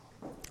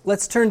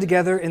Let's turn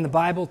together in the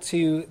Bible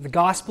to the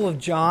Gospel of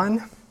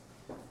John,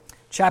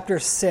 chapter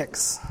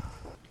 6.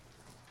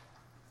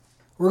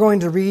 We're going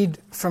to read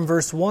from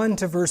verse 1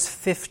 to verse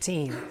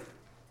 15.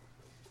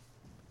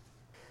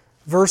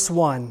 Verse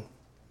 1.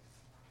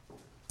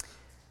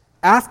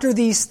 After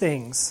these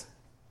things,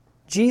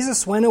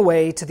 Jesus went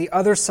away to the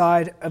other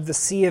side of the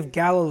Sea of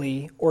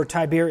Galilee, or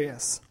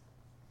Tiberias.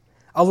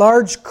 A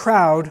large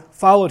crowd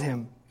followed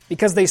him,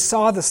 because they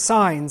saw the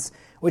signs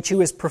which he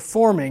was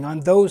performing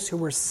on those who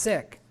were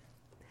sick.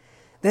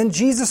 Then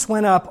Jesus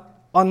went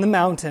up on the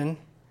mountain,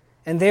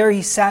 and there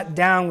he sat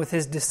down with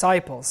his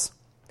disciples.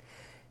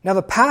 Now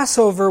the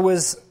Passover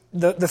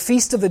the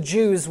feast of the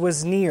Jews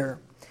was near.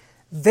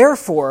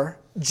 Therefore,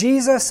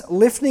 Jesus,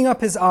 lifting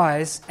up his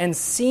eyes and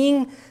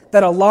seeing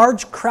that a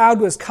large crowd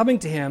was coming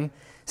to him,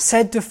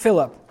 said to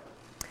Philip,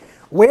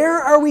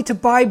 "Where are we to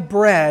buy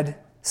bread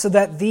so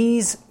that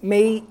these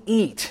may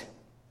eat?"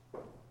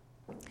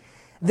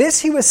 This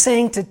he was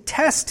saying to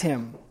test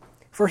him,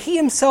 for he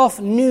himself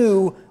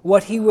knew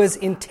what he was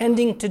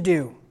intending to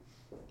do.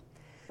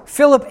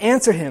 Philip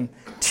answered him,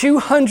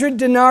 200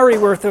 denarii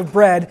worth of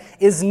bread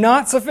is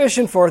not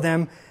sufficient for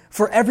them,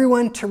 for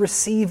everyone to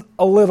receive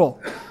a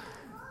little.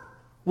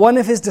 One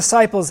of his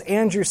disciples,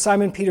 Andrew,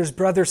 Simon Peter's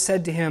brother,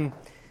 said to him,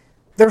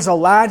 "There's a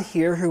lad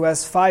here who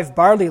has 5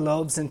 barley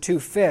loaves and 2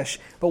 fish,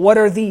 but what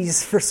are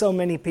these for so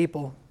many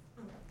people?"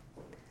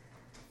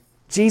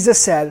 Jesus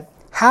said,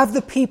 "Have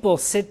the people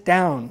sit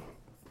down."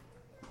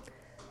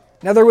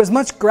 Now there was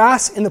much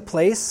grass in the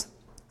place,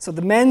 so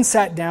the men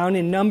sat down,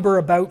 in number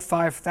about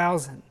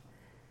 5,000.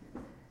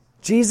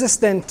 Jesus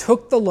then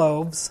took the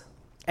loaves,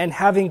 and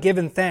having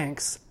given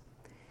thanks,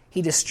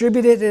 he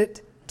distributed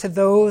it to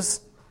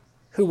those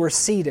who were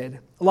seated,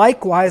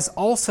 likewise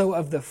also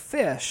of the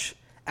fish,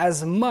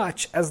 as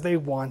much as they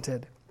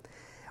wanted.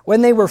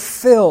 When they were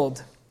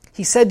filled,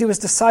 he said to his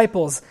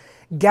disciples,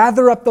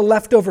 "Gather up the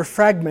leftover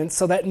fragments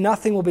so that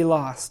nothing will be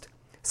lost."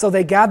 So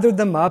they gathered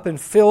them up and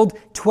filled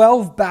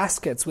 12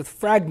 baskets with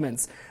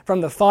fragments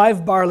from the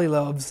 5 barley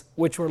loaves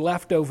which were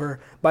left over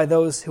by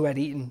those who had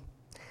eaten.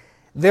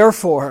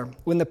 Therefore,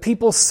 when the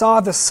people saw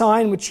the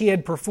sign which he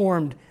had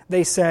performed,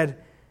 they said,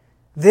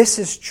 "This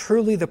is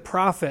truly the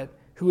prophet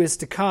who is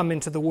to come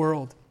into the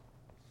world."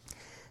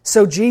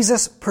 So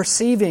Jesus,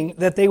 perceiving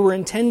that they were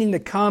intending to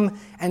come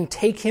and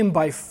take him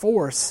by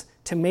force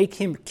to make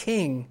him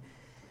king,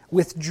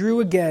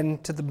 withdrew again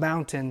to the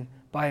mountain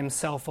by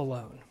himself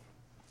alone.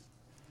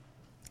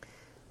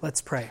 Let's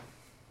pray.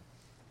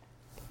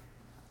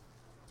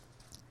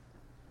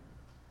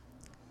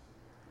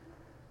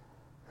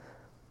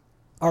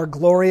 Our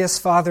glorious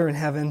Father in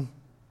heaven,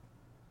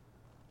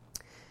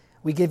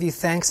 we give you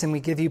thanks and we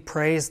give you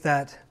praise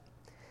that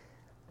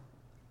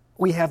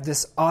we have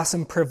this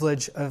awesome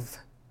privilege of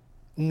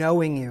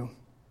knowing you,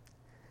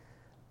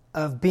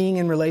 of being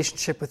in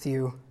relationship with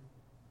you,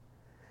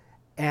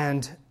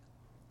 and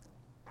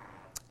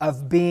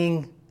of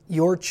being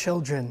your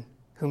children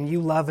whom you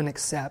love and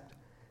accept,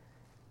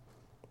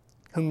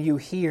 whom you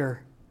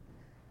hear,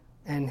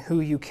 and who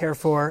you care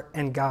for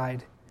and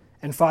guide.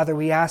 And Father,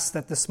 we ask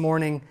that this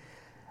morning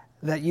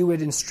that you would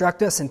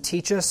instruct us and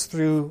teach us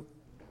through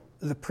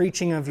the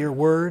preaching of your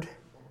word.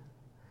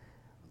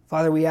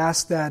 Father, we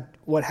ask that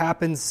what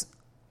happens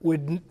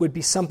would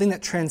be something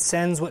that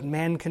transcends what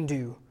man can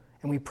do.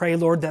 And we pray,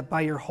 Lord, that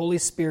by your Holy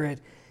Spirit,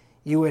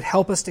 you would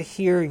help us to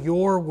hear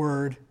your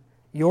word,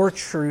 your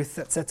truth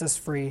that sets us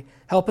free.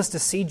 Help us to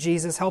see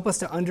Jesus. Help us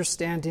to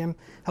understand him.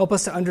 Help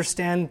us to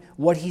understand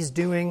what he's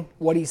doing,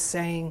 what he's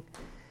saying.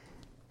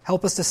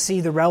 Help us to see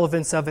the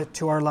relevance of it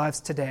to our lives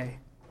today.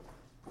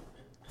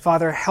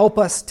 Father, help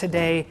us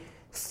today,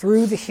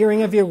 through the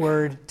hearing of your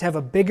word, to have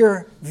a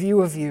bigger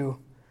view of you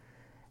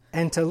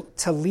and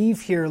to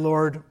leave here,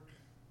 Lord,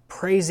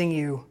 praising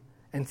you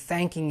and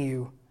thanking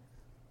you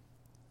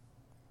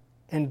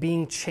and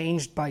being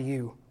changed by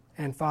you.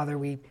 And Father,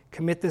 we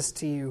commit this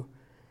to you.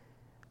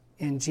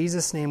 In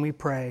Jesus' name we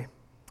pray.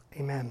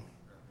 Amen.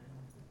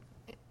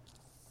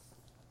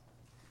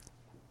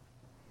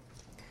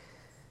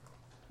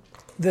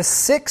 The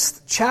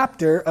 6th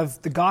chapter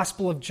of the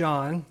Gospel of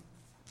John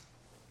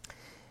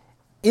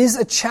is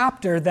a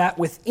chapter that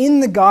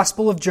within the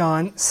Gospel of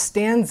John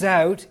stands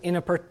out in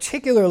a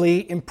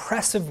particularly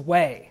impressive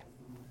way.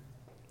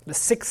 The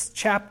 6th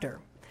chapter.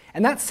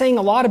 And that's saying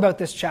a lot about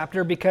this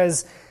chapter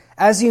because,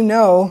 as you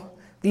know,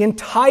 the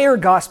entire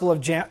Gospel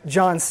of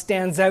John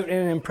stands out in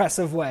an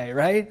impressive way,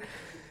 right?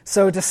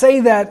 So to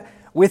say that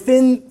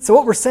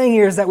what we're saying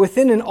here is that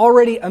within an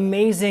already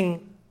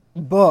amazing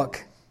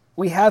book,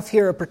 we have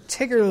here a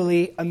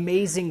particularly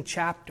amazing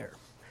chapter.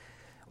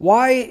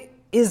 Why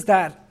is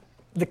that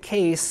the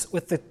case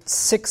with the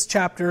 6th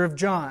chapter of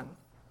John?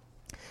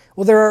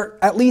 Well, there are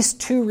at least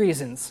 2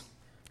 reasons.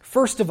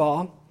 First of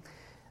all,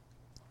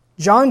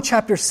 John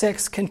chapter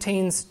 6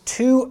 contains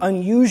 2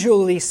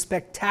 unusually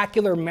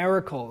spectacular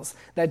miracles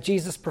that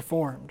Jesus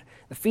performed.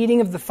 The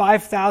feeding of the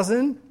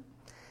 5,000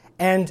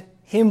 and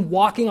him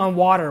walking on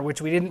water,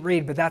 which we didn't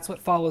read, but that's what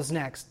follows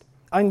next.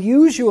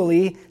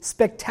 Unusually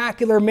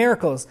spectacular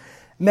miracles.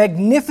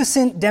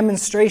 magnificent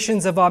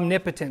demonstrations of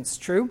omnipotence.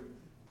 True?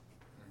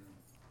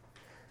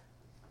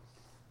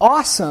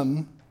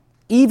 Awesome,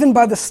 even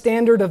by the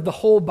standard of the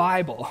whole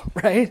Bible,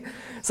 right?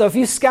 So if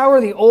you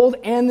scour the Old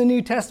and the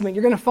New Testament,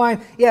 you're going to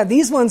find,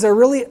 these ones are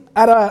really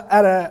at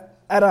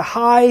a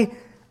high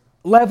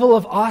level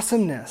of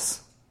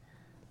awesomeness.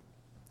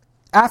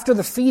 After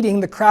the feeding,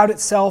 the crowd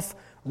itself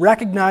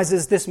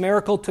recognizes this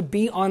miracle to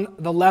be on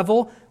the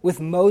level with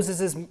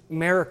Moses'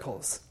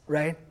 miracles,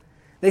 right?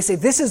 They say,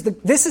 this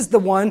is the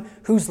one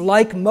who's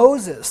like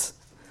Moses.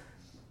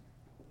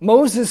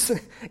 Moses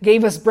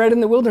gave us bread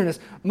in the wilderness.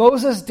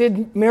 Moses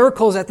did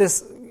miracles at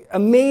this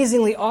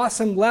amazingly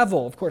awesome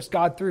level. Of course,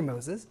 God through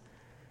Moses.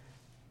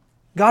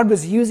 God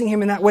was using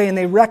him in that way, and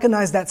they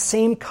recognized that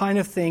same kind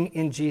of thing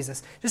in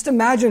Jesus. Just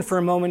imagine for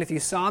a moment if you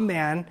saw a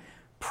man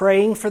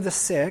praying for the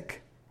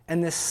sick,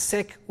 and the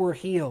sick were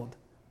healed.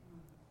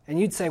 And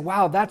you'd say,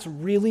 wow, that's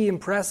really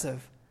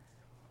impressive.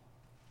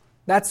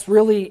 That's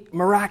really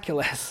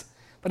miraculous.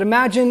 But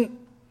imagine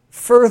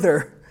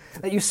further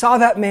that you saw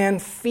that man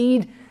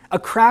feed a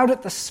crowd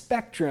at the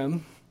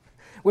Spectrum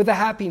with a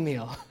Happy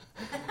Meal.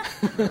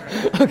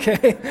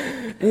 Okay?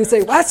 And you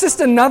say, well, that's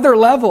just another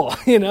level,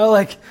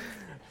 like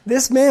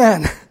this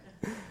man.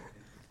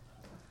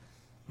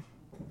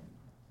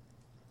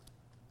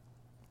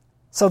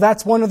 So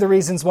that's one of the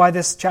reasons why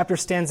this chapter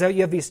stands out.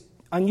 You have these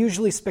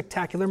unusually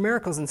spectacular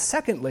miracles. And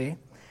secondly,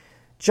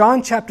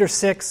 John chapter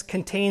 6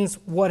 contains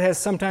what has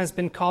sometimes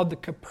been called the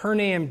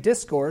Capernaum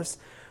Discourse,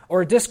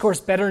 or a discourse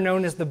better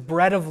known as the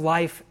Bread of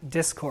Life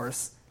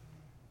Discourse.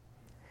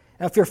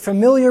 Now, if you're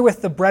familiar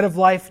with the Bread of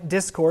Life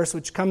Discourse,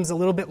 which comes a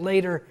little bit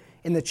later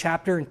in the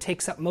chapter and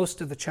takes up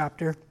most of the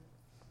chapter,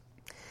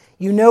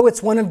 you know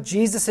it's one of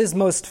Jesus'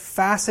 most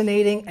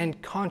fascinating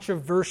and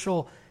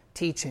controversial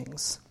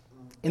teachings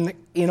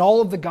in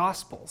all of the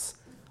Gospels.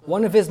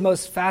 One of his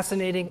most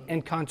fascinating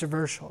and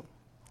controversial.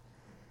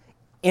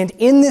 And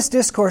in this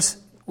discourse,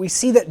 we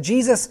see that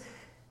Jesus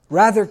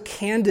rather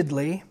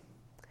candidly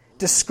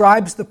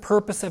describes the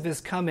purpose of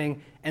his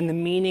coming and the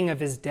meaning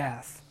of his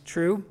death.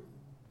 True?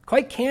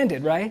 Quite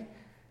candid, right?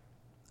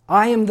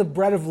 I am the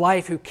bread of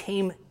life who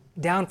came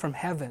down from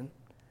heaven.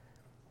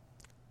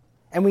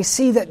 And we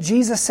see that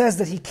Jesus says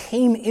that he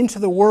came into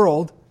the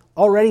world,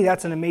 already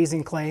that's an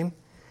amazing claim,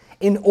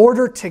 in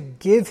order to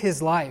give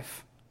his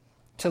life,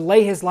 to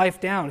lay his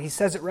life down. He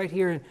says it right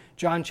here in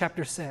John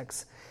chapter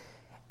 6.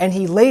 And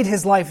he laid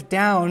his life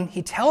down,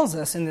 he tells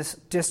us in this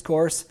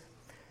discourse,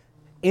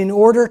 in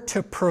order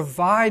to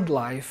provide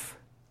life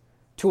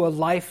to a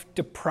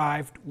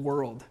life-deprived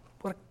world.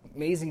 What an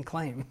amazing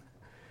claim.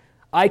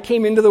 I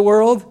came into the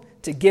world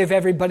to give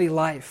everybody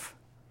life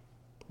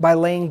by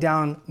laying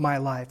down my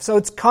life. So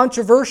it's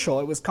controversial.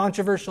 It was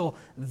controversial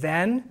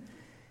then.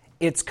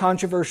 It's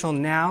controversial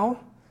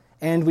now.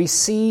 And we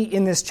see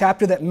in this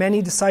chapter that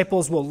many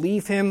disciples will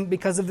leave him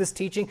because of this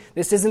teaching.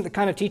 This isn't the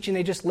kind of teaching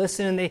they just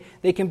listen and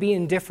they can be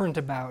indifferent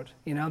about.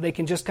 They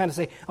can just kind of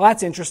say, oh,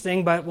 that's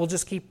interesting, but we'll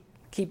just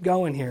keep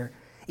going here.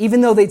 Even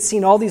though they'd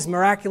seen all these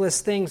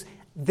miraculous things,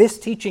 this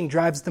teaching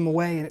drives them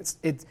away and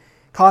it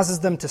causes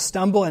them to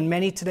stumble, and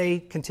many today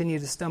continue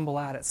to stumble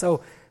at it.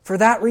 So for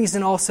that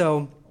reason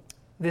also,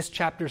 this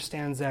chapter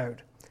stands out.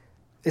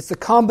 It's the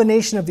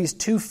combination of these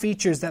two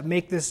features that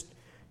make this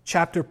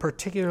chapter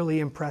particularly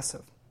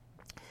impressive.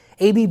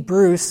 A.B.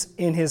 Bruce,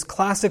 in his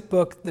classic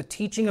book, The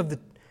Training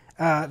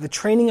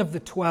of the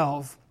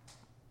 12,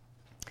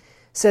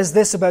 says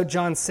this about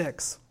John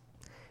 6.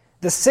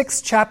 The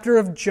 6th chapter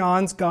of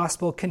John's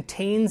Gospel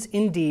contains,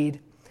 indeed,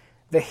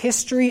 the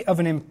history of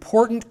an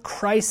important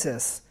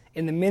crisis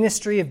in the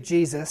ministry of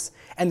Jesus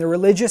and the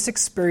religious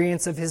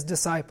experience of his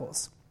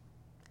disciples.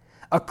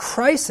 A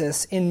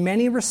crisis, in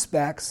many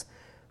respects,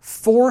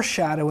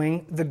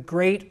 foreshadowing the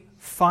great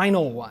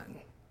final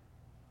one,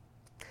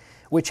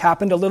 which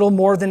happened a little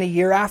more than a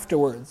year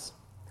afterwards,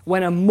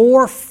 when a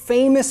more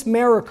famous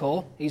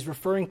miracle, he's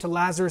referring to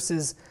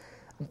Lazarus'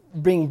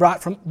 being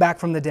brought back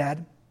from the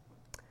dead,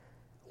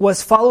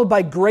 was followed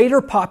by greater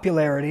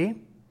popularity,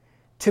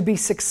 to be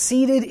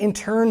succeeded in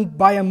turn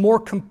by a more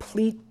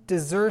complete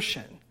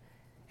desertion.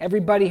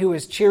 Everybody who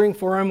was cheering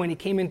for him when he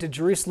came into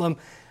Jerusalem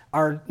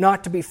are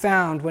not to be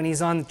found when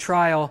he's on the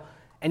trial,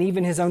 and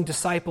even his own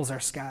disciples are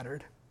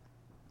scattered.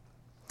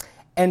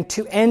 And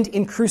to end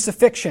in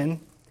crucifixion,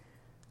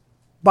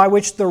 by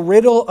which the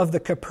riddle of the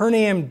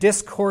Capernaum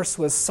discourse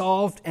was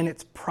solved and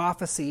its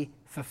prophecy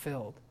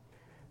fulfilled.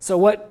 So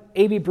what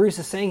A.B. Bruce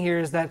is saying here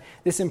is that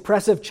this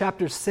impressive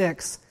chapter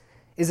 6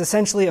 is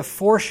essentially a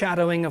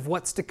foreshadowing of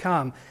what's to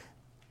come.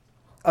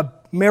 A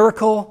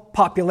miracle,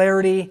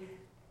 popularity,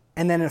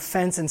 and then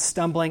offense and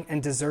stumbling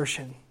and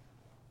desertion.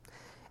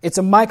 It's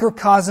a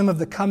microcosm of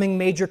the coming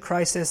major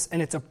crisis,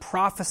 and it's a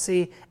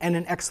prophecy and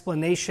an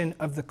explanation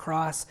of the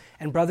cross.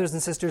 And brothers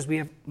and sisters, we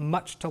have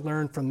much to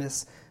learn from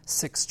this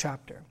 6th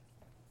chapter.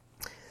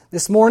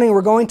 This morning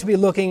we're going to be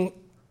looking,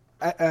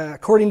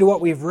 according to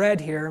what we've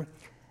read here,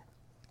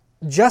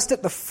 just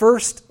at the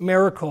first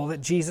miracle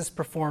that Jesus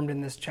performed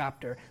in this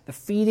chapter, the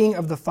feeding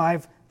of the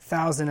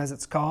 5,000 as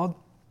it's called.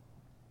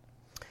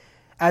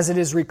 as it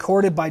is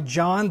recorded by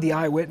John, the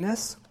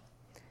eyewitness.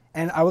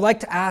 And I would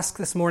like to ask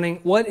this morning,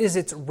 what is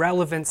its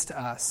relevance to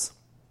us?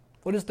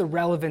 What is the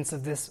relevance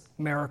of this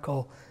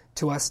miracle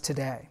to us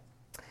today?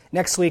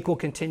 Next week, we'll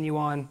continue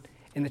on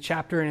in the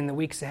chapter, and in the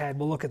weeks ahead,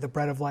 we'll look at the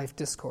Bread of Life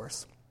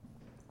discourse.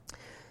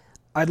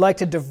 I'd like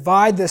to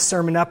divide this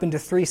sermon up into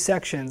 3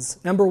 sections.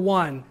 Number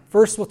 1,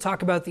 first we'll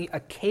talk about the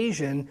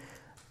occasion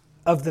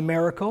of the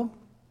miracle.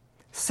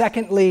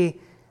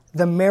 Secondly,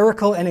 the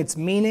miracle and its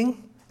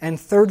meaning. And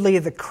thirdly,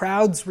 the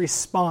crowd's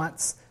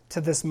response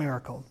to this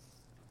miracle.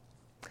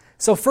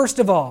 So first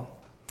of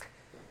all,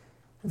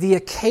 the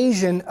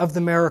occasion of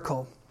the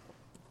miracle.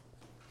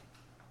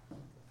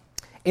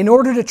 In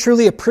order to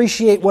truly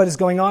appreciate what is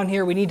going on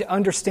here, we need to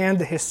understand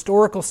the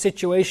historical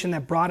situation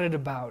that brought it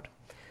about.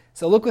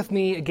 So look with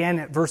me again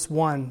at verse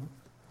 1.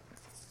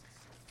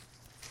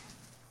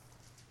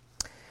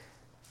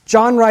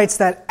 John writes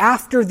that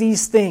after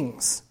these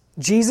things,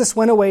 Jesus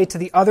went away to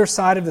the other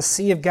side of the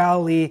Sea of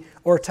Galilee,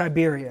 or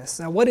Tiberias.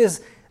 Now, what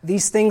is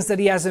these things that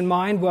he has in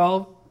mind?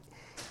 Well,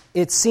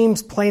 it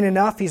seems plain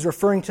enough. He's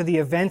referring to the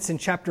events in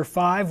chapter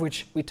 5,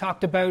 which we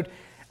talked about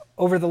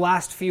over the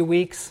last few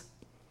weeks.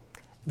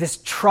 This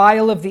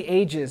trial of the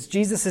ages.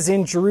 Jesus is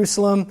in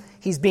Jerusalem.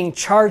 He's being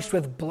charged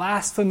with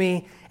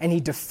blasphemy, and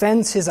he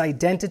defends his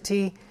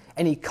identity,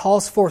 and he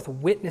calls forth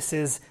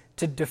witnesses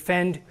to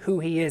defend who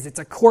he is. It's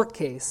a court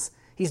case.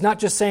 He's not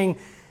just saying,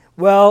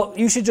 well,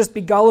 you should just be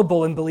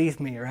gullible and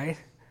believe me, right?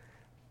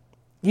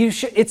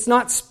 It's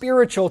not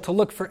spiritual to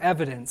look for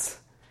evidence.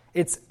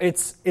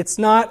 That's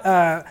not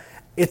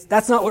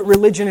what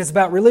religion is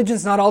about.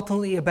 Religion's not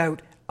ultimately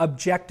about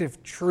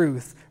objective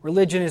truth.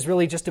 Religion is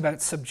really just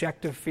about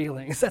subjective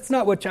feelings. That's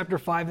not what chapter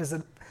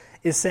 5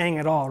 is saying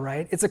at all,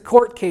 right? It's a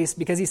court case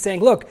because he's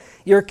saying, look,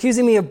 you're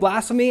accusing me of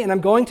blasphemy, and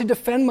I'm going to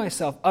defend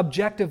myself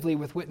objectively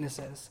with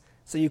witnesses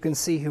so you can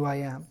see who I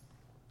am.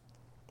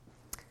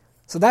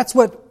 So that's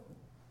what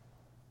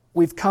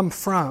we've come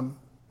from.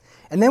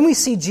 And then we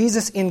see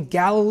Jesus in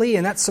Galilee,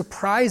 and that's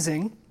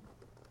surprising.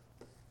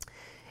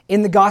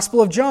 In the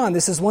Gospel of John,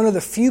 this is one of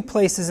the few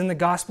places in the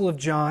Gospel of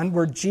John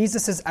where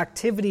Jesus'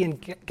 activity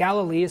in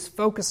Galilee is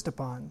focused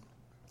upon.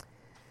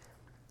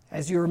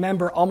 As you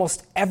remember,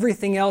 almost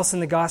everything else in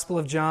the Gospel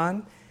of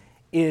John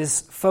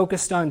is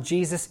focused on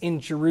Jesus in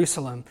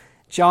Jerusalem.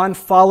 John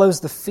follows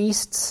the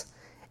feasts,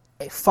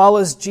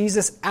 follows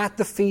Jesus at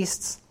the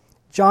feasts.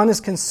 John is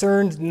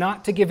concerned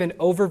not to give an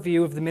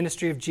overview of the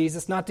ministry of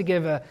Jesus, not to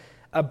give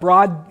a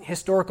broad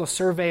historical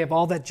survey of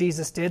all that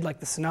Jesus did like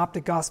the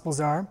Synoptic Gospels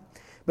are.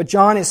 But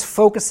John is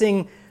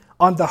focusing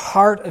on the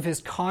heart of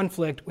his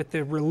conflict with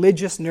the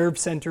religious nerve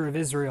center of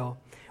Israel,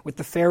 with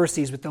the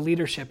Pharisees, with the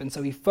leadership. And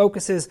so he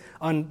focuses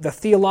on the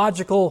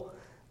theological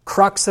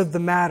crux of the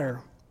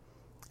matter.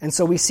 And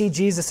so we see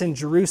Jesus in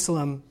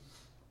Jerusalem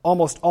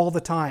almost all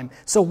the time.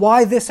 So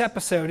why this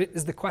episode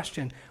is the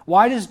question.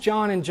 Why does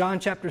John in John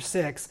chapter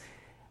 6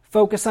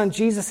 focus on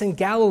Jesus in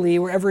Galilee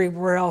where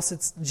everywhere else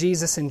it's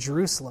Jesus in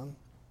Jerusalem?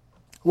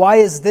 Why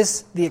is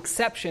this the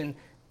exception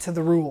to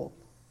the rule?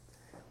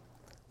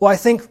 Well, I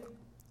think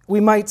we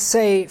might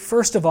say,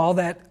 first of all,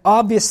 that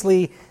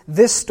obviously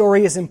this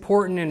story is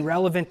important and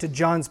relevant to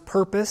John's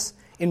purpose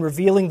in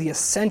revealing the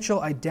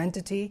essential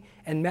identity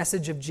and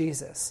message of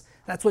Jesus.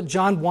 That's what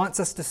John wants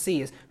us to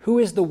see, is who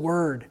is the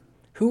Word?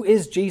 Who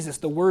is Jesus,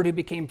 the Word who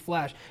became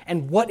flesh?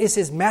 And what is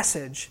his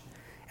message?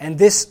 And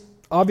this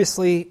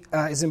obviously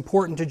is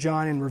important to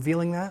John in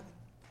revealing that.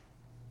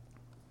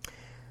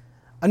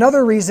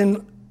 Another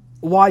reason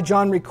why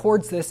John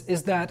records this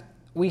is that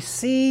we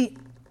see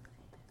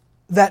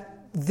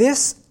that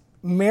this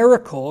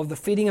miracle of the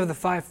feeding of the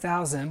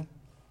 5,000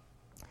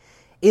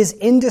 is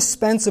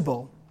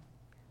indispensable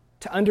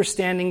to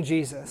understanding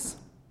Jesus.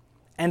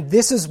 And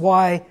this is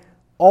why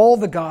all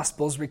the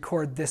Gospels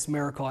record this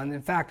miracle. And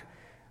in fact,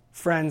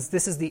 friends,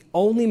 this is the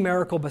only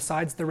miracle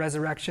besides the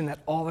resurrection that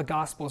all the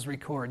Gospels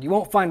record. You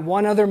won't find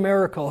one other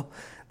miracle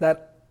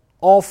that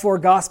all 4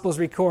 Gospels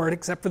record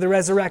except for the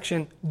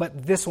resurrection,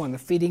 but this one, the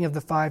feeding of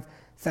the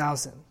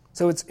 5,000.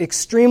 So it's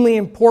extremely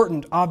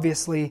important,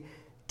 obviously,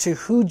 to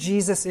who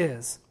Jesus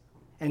is,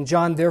 and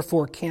John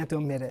therefore can't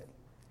omit it.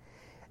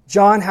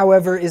 John,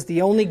 however, is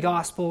the only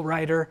gospel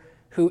writer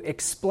who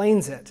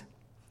explains it.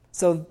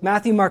 So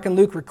Matthew, Mark, and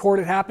Luke record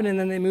it happen and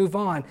then they move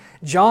on.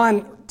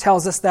 John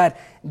tells us that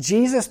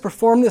Jesus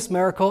performed this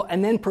miracle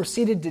and then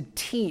proceeded to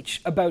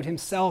teach about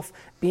himself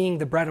being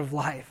the bread of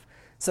life.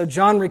 So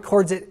John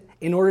records it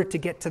in order to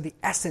get to the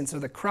essence or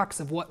the crux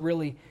of what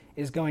really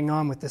is going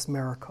on with this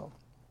miracle.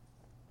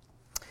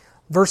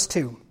 Verse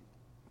 2.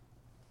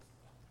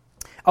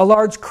 A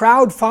large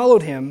crowd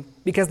followed him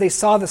because they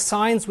saw the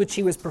signs which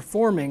he was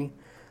performing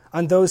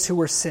on those who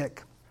were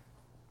sick.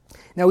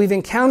 Now, we've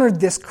encountered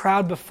this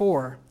crowd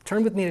before.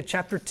 Turn with me to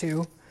chapter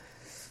 2,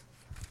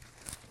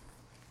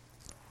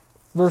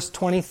 verse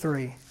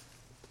 23.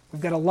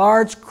 We've got a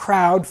large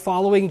crowd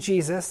following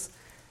Jesus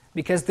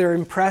because they're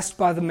impressed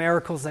by the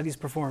miracles that he's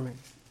performing.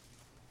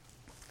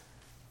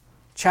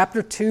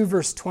 Chapter 2,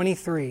 verse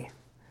 23.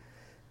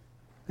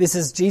 This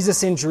is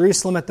Jesus in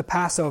Jerusalem at the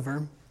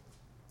Passover.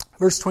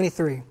 Verse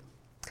 23.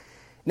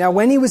 Now,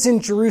 when he was in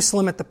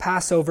Jerusalem at the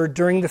Passover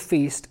during the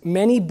feast,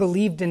 many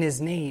believed in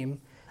his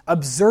name,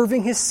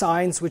 observing his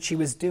signs which he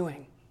was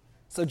doing.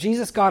 So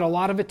Jesus got a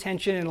lot of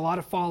attention and a lot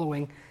of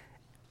following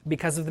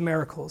because of the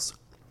miracles.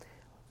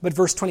 But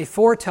verse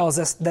 24 tells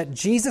us that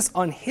Jesus,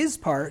 on his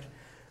part,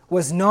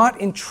 was not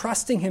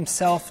entrusting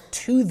himself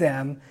to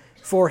them,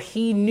 for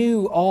he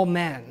knew all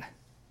men.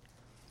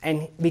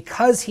 And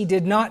because he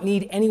did not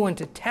need anyone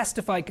to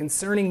testify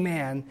concerning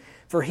man,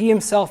 for he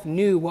himself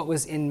knew what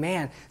was in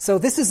man. So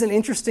this is an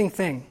interesting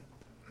thing.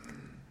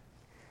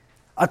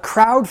 A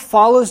crowd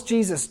follows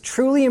Jesus,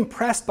 truly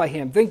impressed by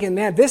him, thinking,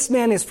 man, this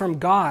man is from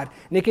God.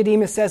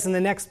 Nicodemus says in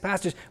the next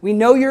passage, we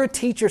know you're a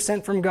teacher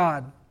sent from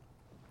God.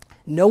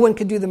 No one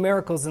could do the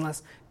miracles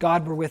unless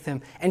God were with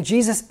him. And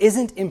Jesus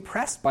isn't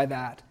impressed by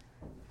that.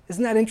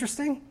 Isn't that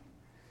interesting?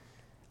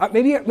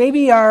 Maybe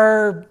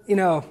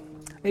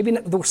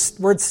the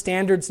word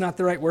standard's not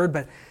the right word,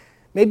 but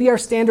maybe our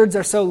standards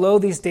are so low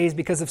these days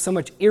because of so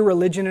much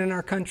irreligion in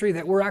our country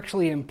that we're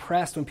actually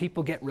impressed when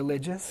people get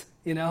religious,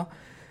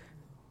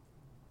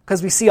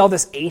 Because we see all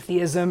this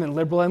atheism and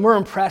liberal, and we're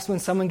impressed when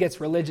someone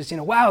gets religious.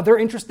 Wow, they're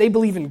interested. They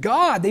believe in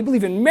God. They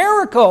believe in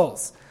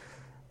miracles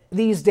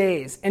these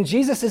days. And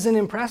Jesus isn't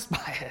impressed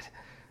by it.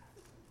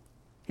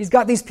 He's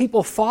got these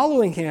people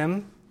following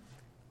him,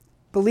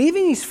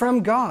 believing he's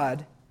from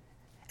God.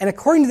 And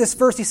according to this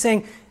verse, he's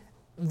saying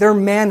they're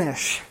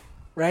mannish,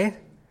 right?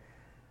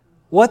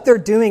 What they're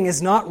doing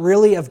is not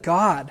really of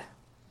God.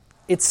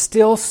 It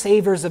still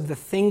savors of the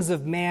things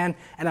of man,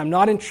 and I'm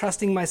not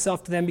entrusting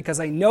myself to them because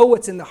I know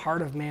what's in the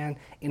heart of man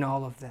in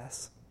all of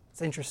this.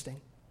 It's interesting.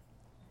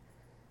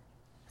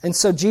 And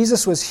so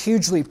Jesus was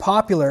hugely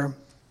popular,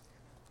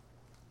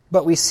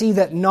 but we see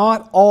that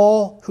not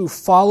all who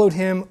followed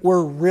him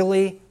were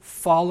really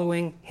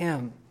following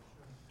him,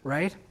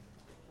 right?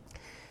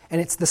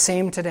 And it's the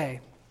same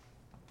today.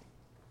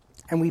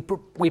 And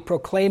we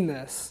proclaim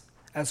this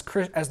as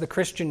the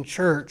Christian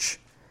church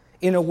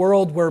in a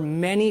world where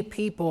many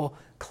people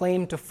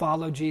claim to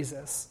follow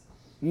Jesus.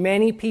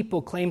 Many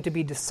people claim to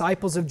be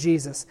disciples of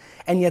Jesus,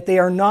 and yet they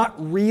are not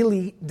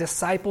really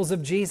disciples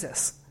of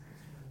Jesus.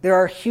 There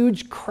are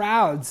huge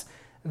crowds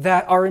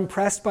that are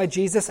impressed by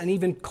Jesus and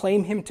even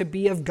claim him to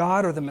be of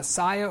God or the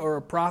Messiah or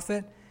a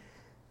prophet.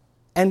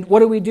 And what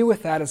do we do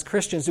with that as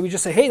Christians? Do we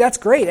just say, hey, that's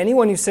great.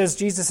 Anyone who says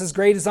Jesus is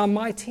great is on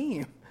my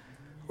team?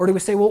 Or do we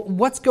say, well,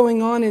 what's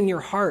going on in your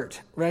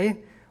heart,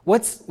 right?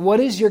 What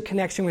is your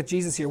connection with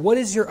Jesus here? What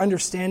is your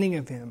understanding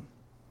of him?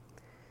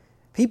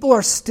 People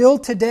are still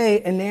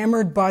today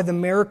enamored by the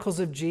miracles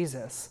of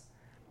Jesus.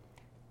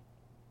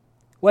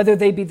 Whether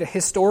they be the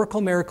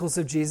historical miracles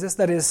of Jesus,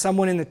 that is,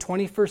 someone in the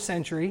 21st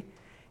century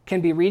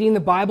can be reading the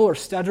Bible or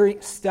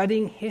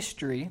studying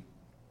history,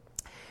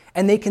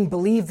 and they can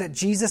believe that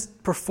Jesus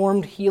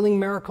performed healing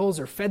miracles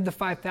or fed the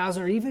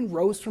 5,000 or even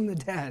rose from the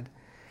dead.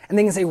 And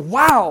they can say,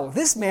 wow,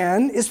 this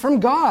man is from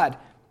God.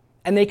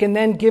 And they can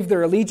then give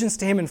their allegiance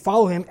to him and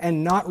follow him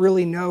and not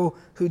really know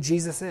who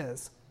Jesus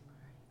is.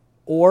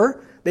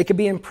 Or they could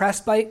be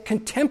impressed by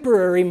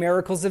contemporary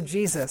miracles of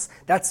Jesus.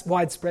 That's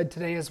widespread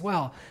today as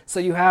well.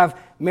 So you have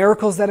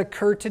miracles that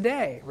occur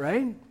today,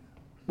 right?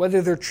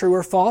 Whether they're true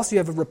or false, you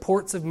have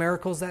reports of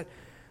miracles that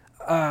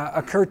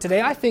occur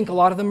today. I think a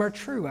lot of them are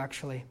true,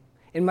 actually.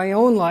 In my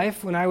own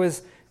life, when I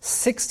was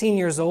 16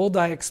 years old,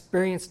 I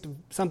experienced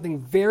something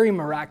very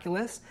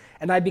miraculous,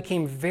 and I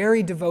became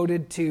very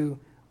devoted to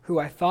who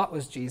I thought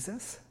was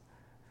Jesus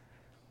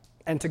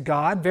and to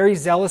God, very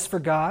zealous for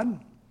God,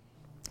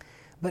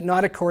 but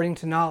not according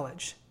to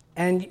knowledge.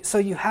 And so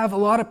you have a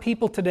lot of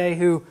people today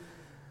who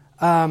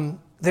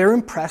they're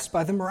impressed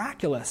by the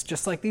miraculous,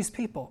 just like these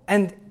people.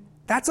 And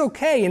that's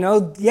okay,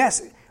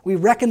 Yes, we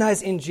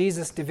recognize in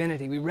Jesus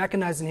divinity. We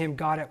recognize in him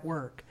God at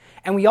work.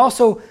 And we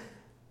also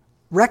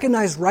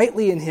recognize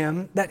rightly in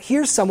him that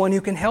here's someone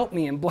who can help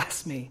me and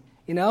bless me.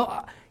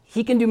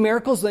 He can do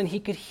miracles, then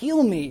he could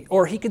heal me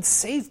or he could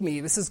save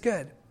me. This is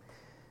good.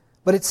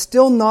 But it's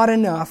still not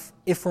enough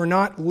if we're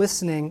not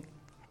listening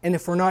and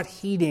if we're not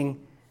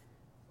heeding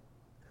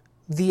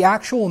the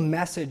actual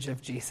message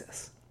of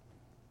Jesus.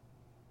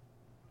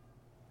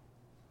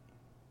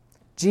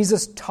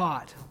 Jesus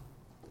taught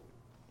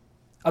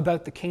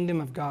about the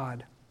kingdom of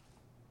God.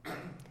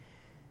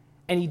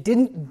 And he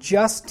didn't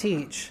just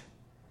teach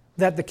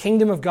that the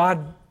kingdom of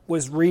God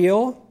was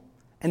real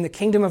and the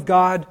kingdom of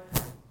God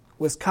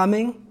was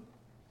coming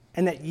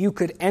and that you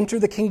could enter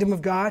the kingdom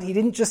of God. He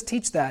didn't just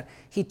teach that.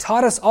 He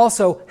taught us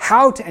also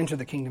how to enter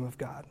the kingdom of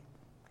God.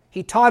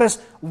 He taught us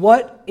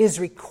what is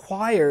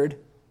required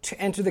to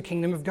enter the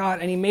kingdom of God,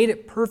 and he made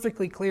it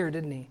perfectly clear,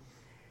 didn't he?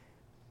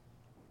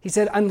 He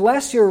said,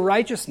 unless your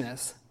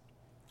righteousness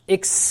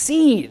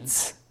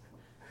exceeds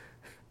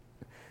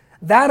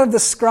that of the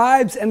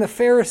scribes and the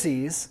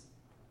Pharisees,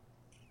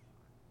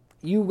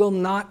 you will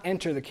not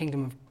enter the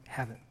kingdom of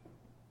heaven.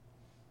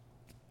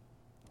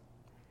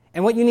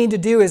 And what you need to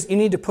do is you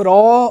need to put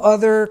all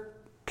other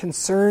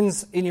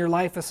concerns in your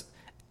life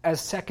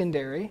as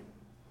secondary,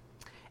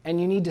 and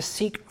you need to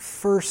seek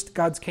first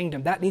God's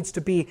kingdom. That needs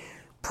to be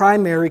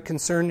primary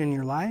concern in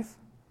your life.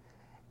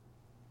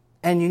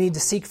 And you need to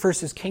seek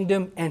first his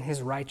kingdom and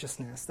his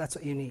righteousness. That's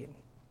what you need.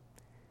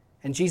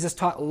 And Jesus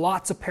taught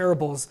lots of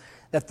parables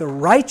that the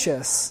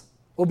righteous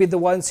will be the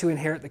ones who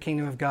inherit the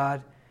kingdom of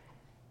God,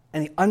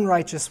 and the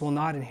unrighteous will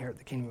not inherit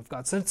the kingdom of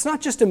God. So it's not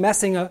just a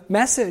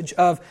message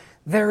of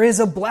there is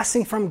a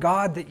blessing from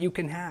God that you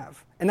can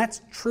have. And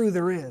that's true,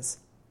 there is.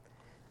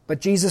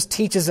 But Jesus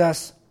teaches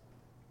us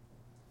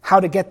how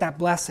to get that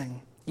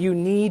blessing. You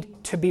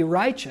need to be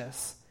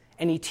righteous.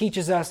 And he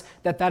teaches us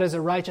that that is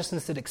a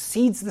righteousness that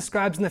exceeds the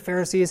scribes and the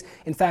Pharisees.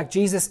 In fact,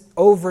 Jesus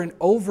over and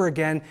over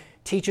again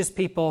teaches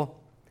people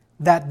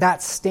that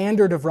that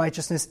standard of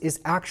righteousness is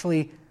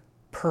actually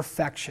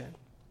perfection.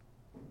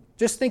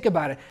 Just think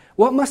about it.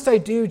 What must I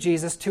do,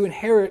 Jesus, to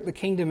inherit the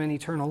kingdom and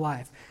eternal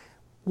life?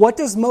 What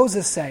does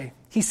Moses say?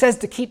 He says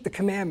to keep the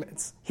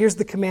commandments. Here's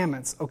the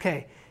commandments.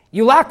 Okay,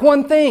 you lack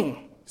one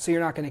thing, so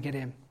you're not going to get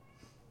in.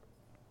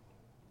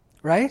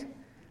 Right?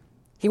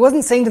 He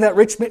wasn't saying to that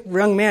rich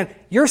young man,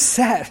 you're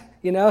set,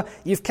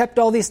 you've kept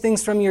all these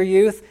things from your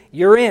youth,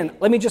 you're in.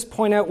 Let me just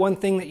point out one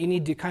thing that you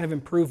need to kind of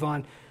improve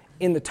on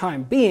in the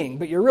time being,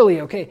 but you're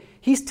really okay.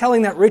 He's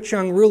telling that rich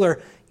young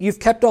ruler, you've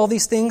kept all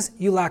these things,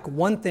 you lack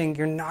one thing,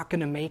 you're not going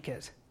to make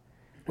it.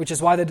 Which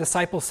is why the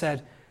disciples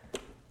said,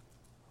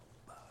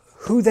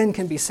 who then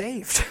can be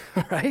saved,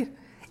 right?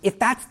 If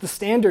that's the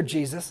standard,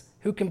 Jesus,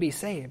 who can be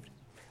saved?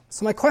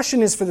 So my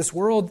question is for this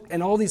world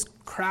and all these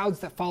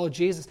crowds that follow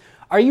Jesus,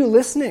 are you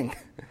listening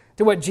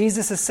to what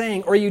Jesus is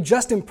saying? Or are you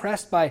just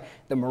impressed by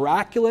the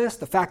miraculous,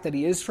 the fact that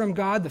he is from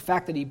God, the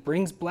fact that he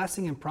brings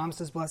blessing and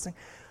promises blessing?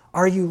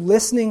 Are you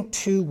listening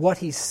to what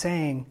he's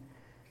saying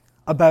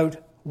about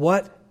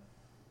what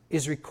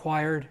is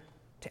required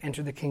to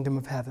enter the kingdom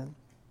of heaven?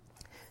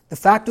 The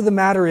fact of the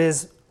matter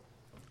is,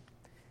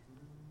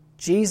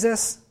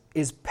 Jesus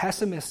is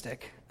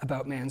pessimistic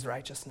about man's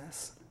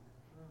righteousness.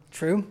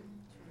 True?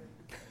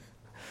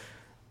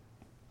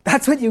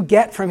 That's what you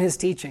get from his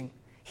teaching.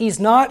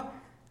 He's not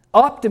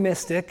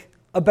optimistic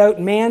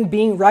about man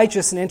being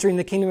righteous and entering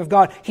the kingdom of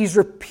God. He's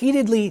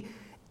repeatedly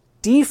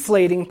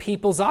deflating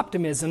people's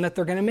optimism that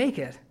they're going to make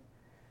it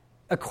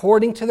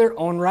according to their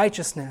own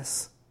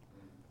righteousness.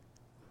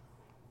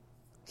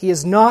 He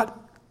is not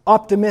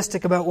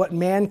optimistic about what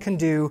man can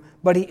do,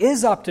 but he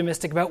is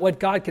optimistic about what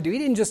God could do. He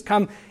didn't just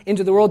come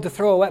into the world to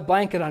throw a wet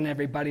blanket on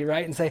everybody,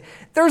 right? And say,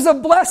 there's a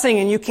blessing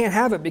and you can't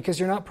have it because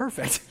you're not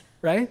perfect,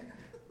 right?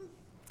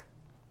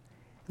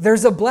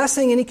 There's a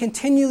blessing and he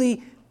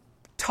continually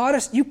taught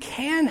us you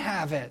can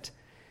have it,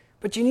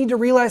 but you need to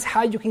realize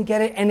how you can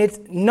get it, and it's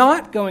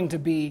not going to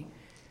be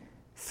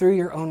through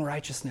your own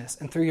righteousness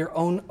and through your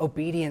own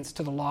obedience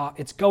to the law.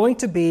 It's going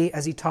to be,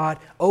 as he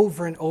taught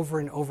over and over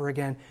and over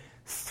again,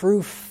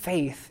 through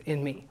faith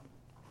in me.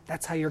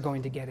 That's how you're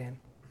going to get in.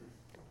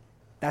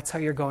 That's how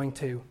you're going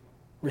to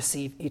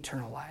receive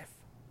eternal life.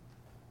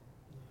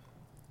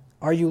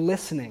 Are you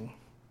listening?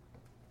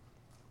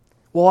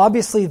 Well,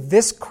 obviously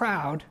this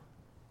crowd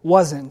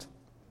wasn't.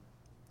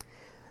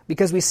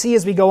 Because we see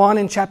as we go on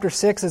in chapter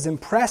 6, as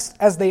impressed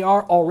as they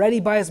are already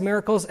by his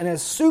miracles and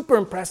as super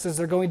impressed as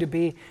they're going to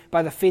be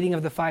by the feeding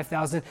of the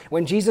 5,000,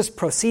 when Jesus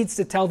proceeds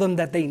to tell them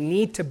that they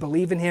need to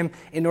believe in him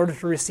in order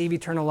to receive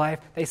eternal life,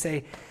 they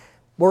say,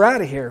 we're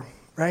out of here,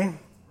 right?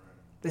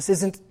 This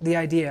isn't the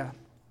idea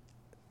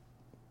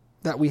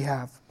that we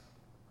have.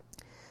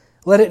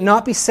 Let it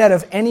not be said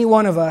of any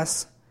one of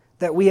us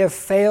that we have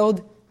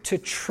failed to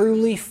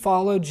truly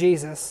follow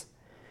Jesus,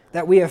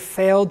 that we have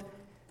failed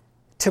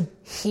to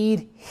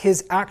heed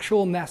his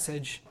actual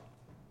message.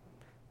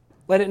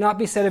 Let it not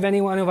be said of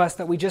any one of us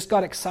that we just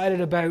got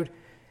excited about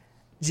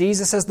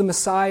Jesus as the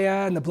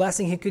Messiah and the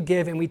blessing he could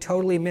give, and we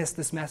totally missed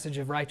this message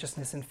of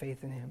righteousness and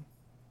faith in him.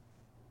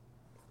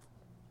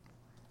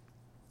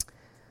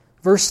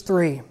 Verse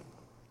 3.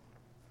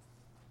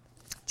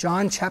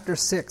 John chapter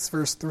 6,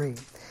 verse 3.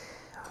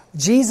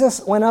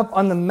 Jesus went up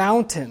on the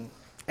mountain,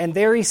 and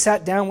there he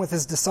sat down with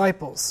his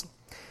disciples.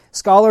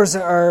 Scholars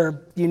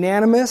are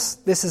unanimous.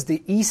 This is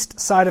the east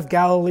side of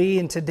Galilee,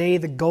 and today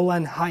the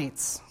Golan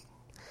Heights.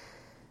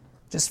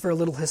 Just for a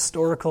little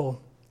historical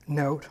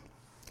note,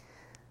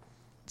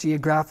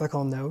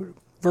 geographical note.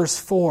 Verse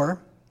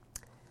 4.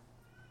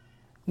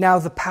 Now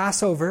the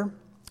Passover,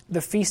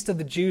 the feast of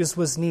the Jews,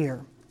 was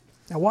near.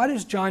 Now why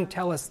does John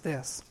tell us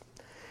this?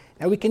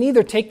 Now we can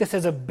either take this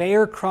as a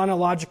bare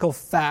chronological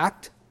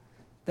fact,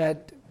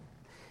 that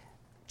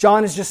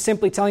John is just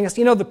simply telling us,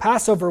 the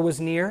Passover was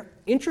near.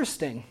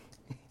 Interesting.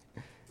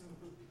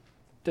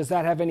 Does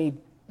that have any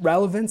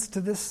relevance to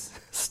this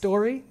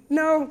story?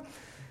 No,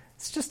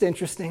 it's just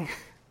interesting.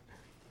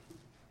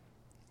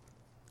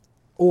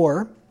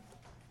 Or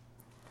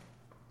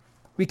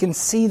we can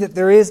see that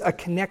there is a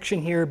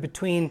connection here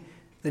between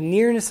the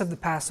nearness of the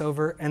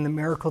Passover and the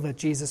miracle that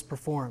Jesus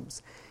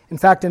performs. In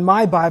fact, in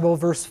my Bible,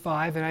 verse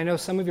 5, and I know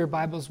some of your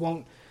Bibles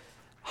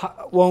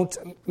won't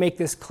make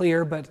this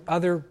clear, but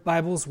other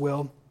Bibles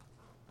will,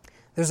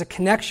 there's a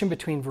connection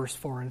between verse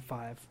 4 and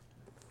 5.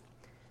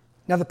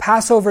 Now the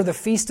Passover, the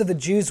feast of the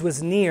Jews,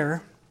 was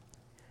near.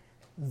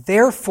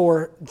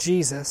 Therefore,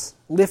 Jesus,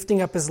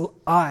 lifting up his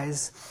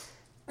eyes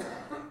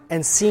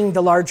and seeing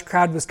the large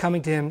crowd was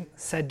coming to him,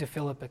 said to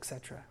Philip,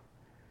 etc.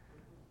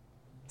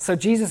 So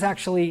Jesus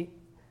actually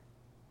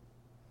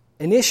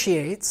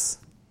initiates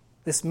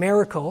this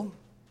miracle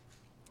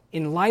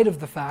in light of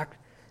the fact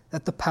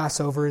that the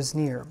Passover is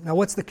near. Now,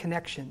 what's the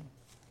connection?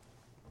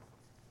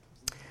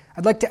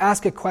 I'd like to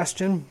ask a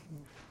question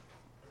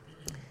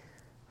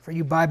for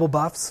you Bible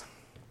buffs.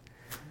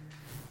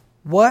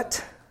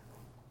 What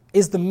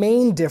is the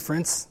main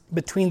difference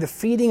between the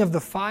feeding of the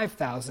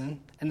 5,000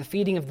 and the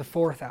feeding of the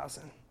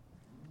 4,000?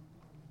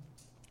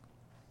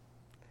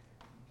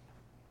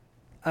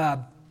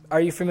 Are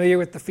you familiar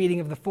with the feeding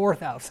of the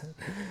 4,000?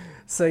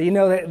 So you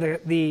know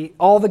that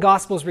all the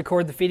Gospels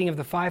record the feeding of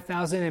the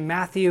 5,000, and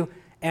Matthew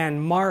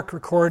and Mark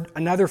record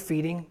another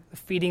feeding, the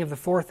feeding of the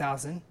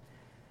 4,000.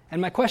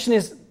 And my question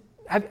is,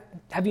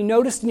 have you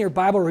noticed in your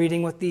Bible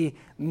reading what the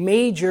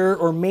major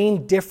or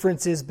main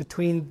difference is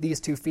between these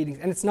two feedings?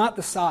 And it's not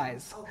the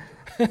size.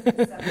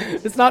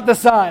 It's not the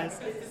size.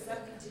 Is it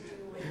something to do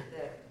with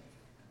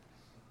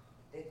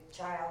the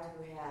child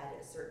who had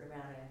a certain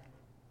amount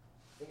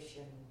of fish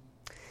and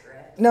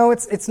bread? No,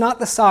 it's not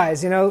the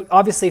size. You know,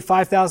 obviously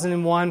 5,000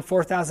 in one,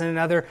 4,000 in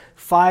another,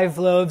 5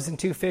 loaves and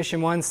 2 fish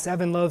in one,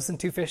 7 loaves and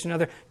 2 fish in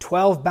another,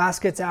 12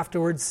 baskets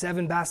afterwards,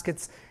 7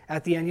 baskets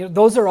at the end. You know,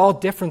 those are all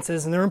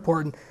differences and they're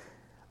important.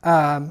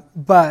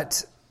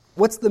 But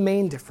what's the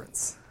main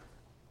difference?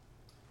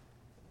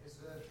 Is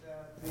it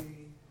that the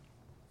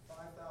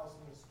 5,000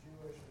 is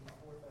Jewish and the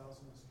 4,000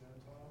 is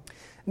Gentile?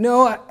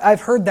 No,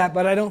 I've heard that,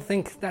 but I don't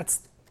think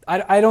that's.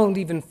 I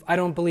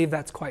don't believe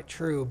that's quite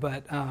true.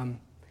 But I'm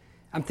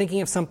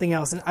thinking of something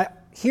else. And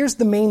here's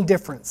the main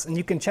difference, and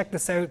you can check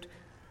this out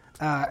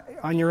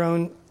on your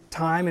own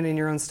time and in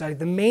your own study.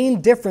 The main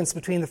difference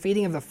between the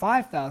feeding of the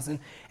 5,000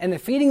 and the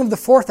feeding of the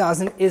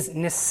 4,000 is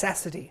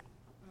necessity.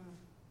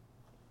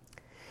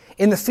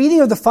 In the feeding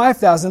of the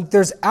 5,000,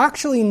 there's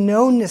actually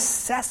no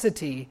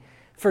necessity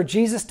for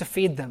Jesus to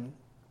feed them.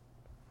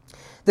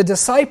 The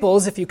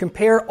disciples, if you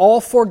compare all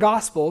 4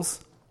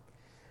 Gospels,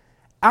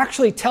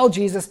 actually tell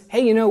Jesus,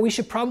 hey, you know, we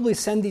should probably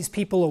send these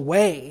people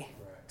away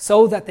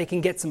so that they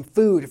can get some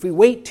food. If we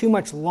wait too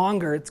much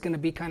longer, it's going to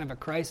be kind of a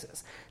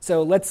crisis.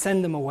 So let's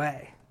send them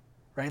away.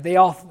 Right? They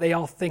all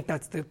think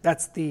that's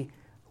the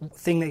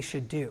thing they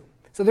should do.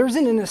 So there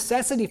isn't a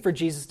necessity for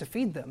Jesus to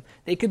feed them.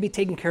 They could be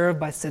taken care of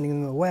by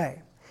sending them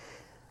away.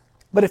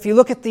 But if you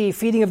look at the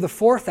feeding of the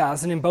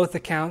 4,000 in both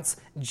accounts,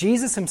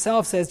 Jesus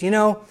himself says, you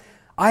know,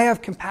 I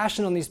have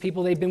compassion on these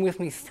people. They've been with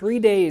me 3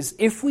 days.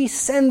 If we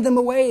send them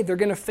away, they're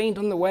going to faint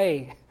on the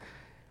way.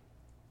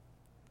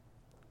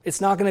 It's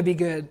not going to be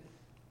good.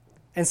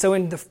 And so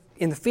in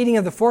the feeding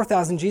of the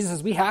 4,000, Jesus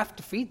says, we have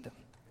to feed them.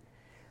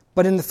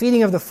 But in the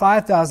feeding of the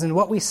 5,000,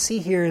 what we see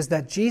here is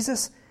that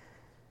Jesus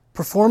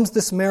performs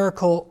this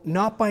miracle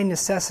not by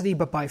necessity,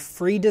 but by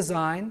free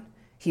design.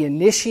 He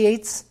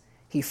initiates.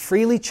 He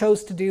freely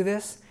chose to do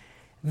this.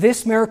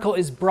 This miracle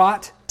is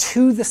brought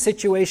to the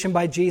situation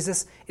by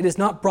Jesus. It is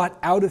not brought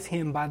out of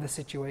him by the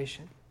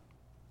situation.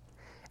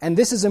 And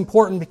this is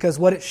important because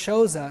what it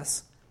shows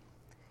us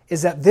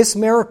is that this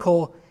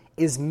miracle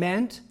is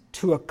meant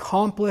to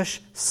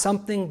accomplish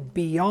something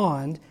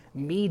beyond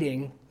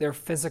meeting their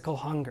physical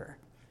hunger.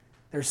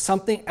 There's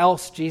something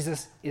else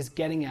Jesus is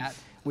getting at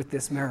with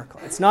this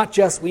miracle. It's not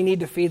just we need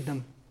to feed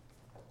them.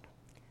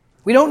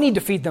 We don't need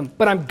to feed them,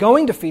 but I'm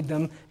going to feed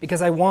them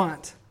because I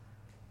want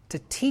to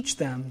teach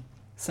them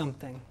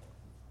something.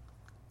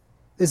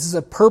 This is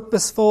a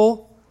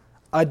purposeful,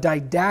 a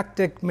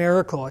didactic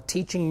miracle, a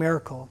teaching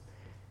miracle,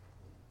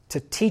 to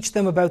teach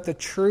them about the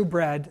true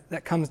bread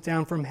that comes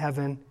down from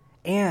heaven,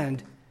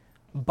 and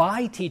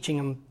by teaching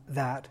them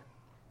that,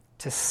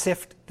 to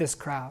sift this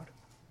crowd,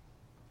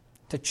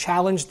 to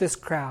challenge this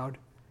crowd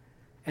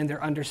and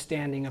their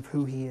understanding of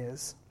who he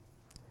is.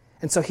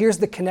 And so here's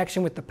the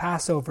connection with the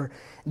Passover.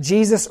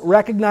 Jesus,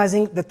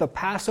 recognizing that the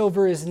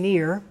Passover is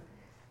near,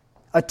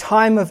 a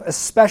time of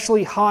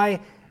especially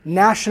high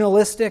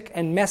nationalistic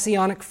and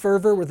messianic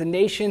fervor where the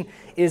nation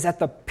is at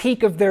the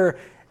peak of their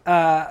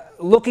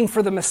looking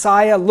for the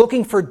Messiah,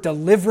 looking for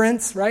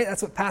deliverance, right?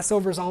 That's what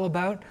Passover is all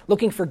about,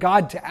 looking for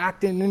God to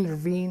act and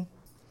intervene.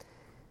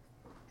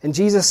 And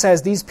Jesus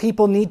says these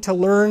people need to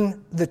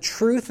learn the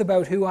truth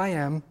about who I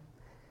am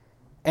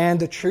and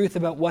the truth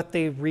about what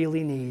they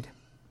really need.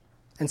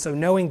 And so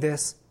knowing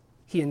this,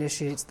 he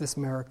initiates this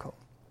miracle.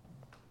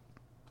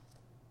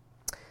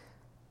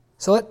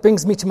 So that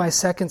brings me to my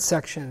second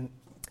section,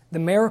 the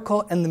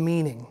miracle and the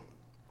meaning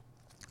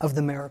of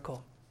the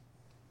miracle.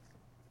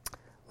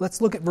 Let's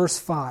look at verse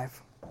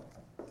 5.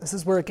 This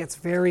is where it gets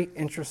very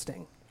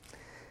interesting.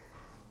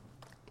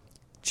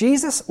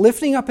 Jesus,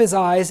 lifting up his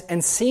eyes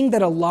and seeing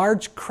that a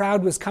large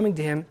crowd was coming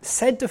to him,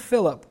 said to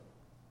Philip,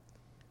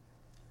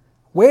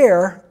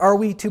 "Where are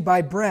we to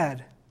buy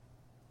bread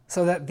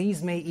so that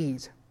these may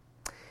eat?"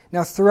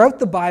 Now, throughout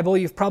the Bible,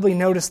 you've probably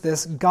noticed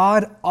this,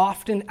 God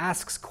often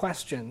asks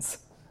questions,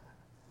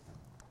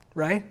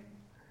 right?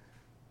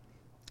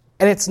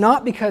 And it's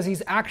not because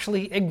he's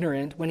actually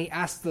ignorant when he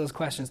asks those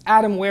questions.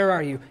 Adam, where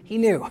are you? He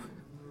knew.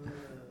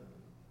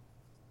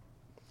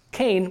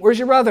 Cain, where's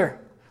your brother?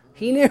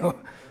 He knew.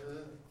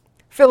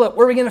 Philip,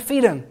 where are we going to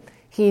feed him?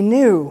 He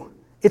knew.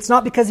 It's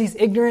not because he's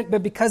ignorant,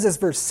 but because, as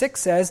verse 6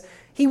 says,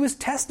 he was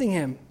testing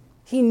him.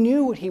 He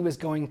knew what he was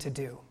going to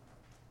do.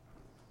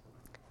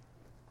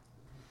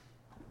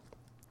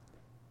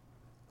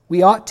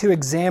 We ought to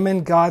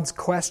examine God's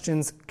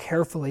questions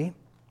carefully,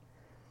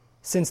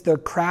 since they're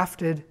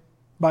crafted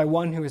by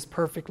one who is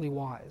perfectly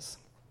wise.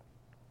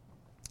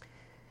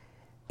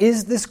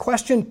 Is this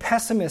question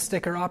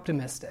pessimistic or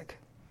optimistic?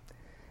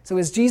 So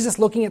is Jesus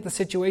looking at the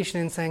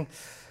situation and saying,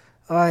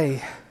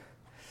 "Ay,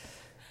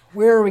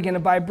 where are we going to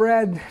buy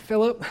bread,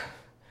 Philip,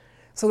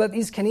 so that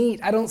these can eat?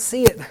 I don't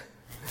see it."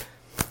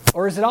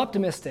 Or is it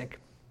optimistic?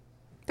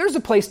 There's a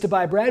place to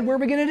buy bread. Where are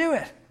we going to do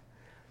it?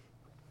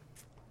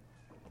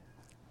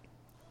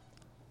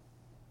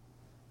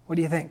 What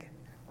do you think?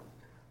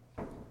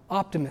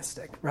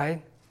 Optimistic,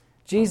 right?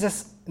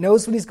 Jesus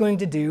knows what he's going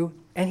to do,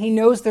 and he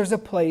knows there's a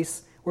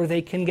place where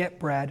they can get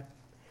bread,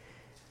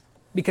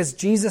 because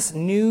Jesus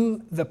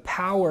knew the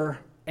power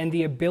and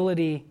the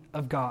ability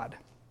of God.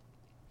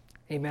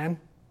 Amen?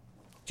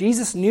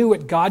 Jesus knew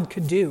what God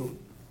could do.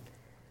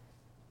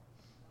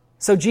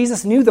 So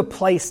Jesus knew the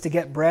place to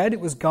get bread. It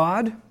was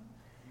God.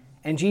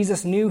 And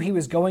Jesus knew he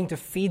was going to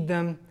feed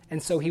them.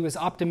 And so he was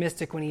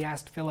optimistic when he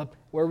asked Philip,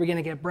 "Where are we going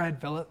to get bread,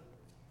 Philip?"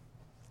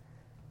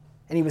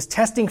 And he was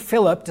testing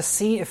Philip to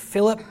see if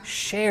Philip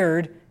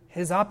shared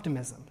his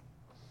optimism.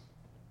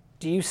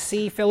 Do you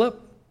see,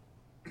 Philip,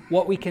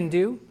 what we can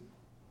do?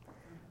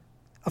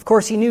 Of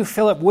course, he knew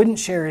Philip wouldn't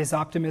share his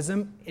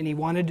optimism, and he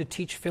wanted to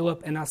teach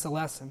Philip and us a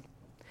lesson.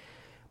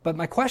 But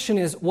my question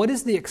is, what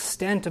is the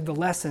extent of the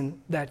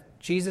lesson that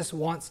Jesus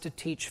wants to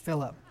teach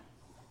Philip?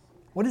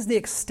 What is the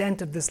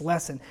extent of this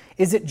lesson?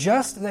 Is it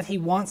just that he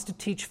wants to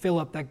teach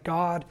Philip that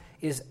God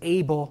is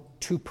able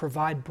to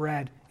provide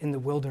bread in the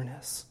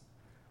wilderness?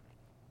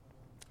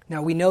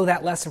 Now, we know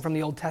that lesson from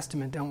the Old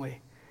Testament, don't we?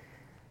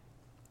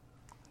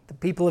 The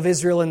people of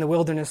Israel in the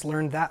wilderness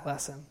learned that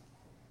lesson.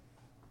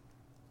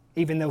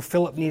 Even though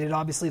Philip needed,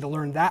 obviously, to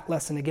learn that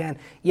lesson again.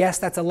 Yes,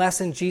 that's a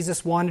lesson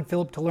Jesus wanted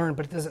Philip to learn,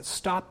 but does it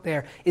stop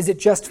there? Is it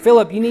just,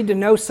 "Philip, you need to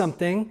know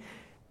something.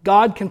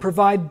 God can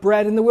provide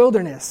bread in the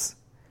wilderness"?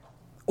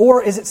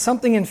 Or is it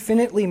something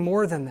infinitely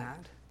more than that?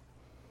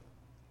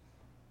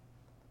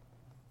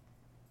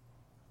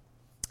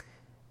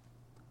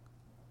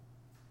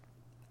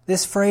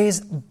 This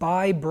phrase,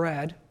 "buy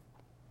bread,"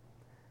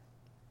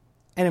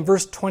 and in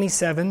verse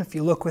 27, if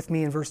you look with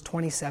me in verse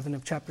 27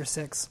 of chapter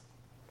 6,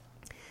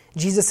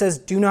 Jesus says,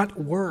 "Do not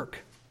work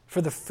for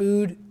the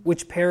food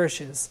which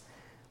perishes,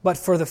 but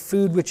for the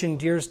food which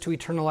endures to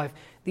eternal life."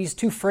 These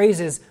two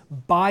phrases,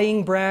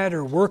 buying bread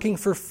or working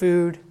for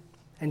food,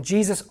 and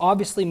Jesus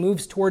obviously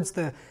moves towards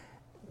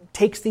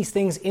takes these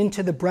things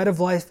into the bread of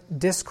life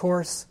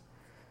discourse,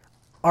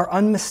 are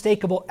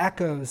unmistakable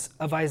echoes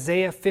of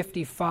Isaiah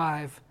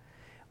 55,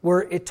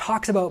 where it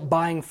talks about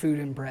buying food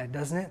and bread,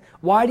 doesn't it?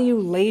 Why do you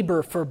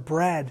labor for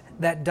bread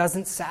that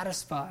doesn't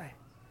satisfy?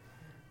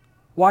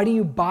 Why do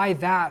you buy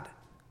that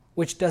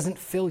which doesn't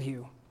fill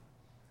you?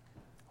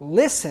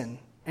 Listen,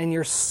 and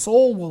your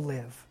soul will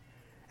live,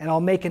 and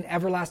I'll make an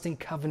everlasting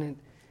covenant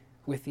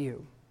with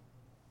you.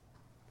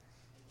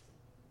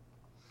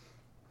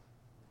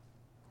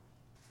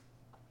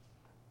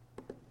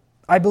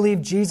 I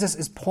believe Jesus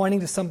is pointing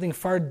to something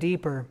far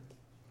deeper,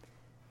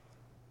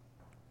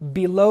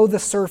 below the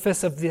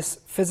surface of this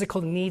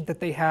physical need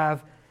that they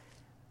have.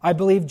 I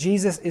believe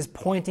Jesus is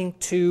pointing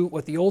to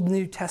what the Old and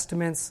New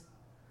Testaments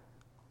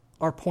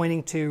are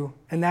pointing to,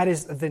 and that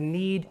is the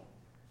need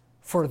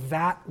for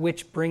that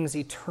which brings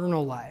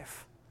eternal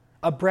life.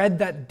 A bread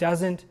that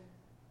doesn't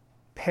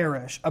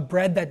perish, a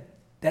bread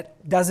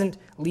that doesn't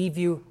leave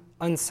you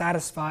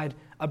unsatisfied,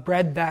 a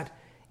bread that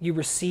you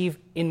receive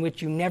in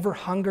which you never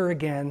hunger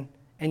again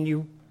and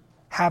you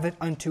have it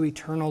unto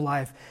eternal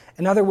life.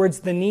 In other words,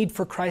 the need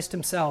for Christ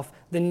himself,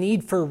 the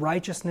need for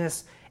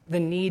righteousness,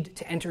 the need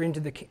to enter into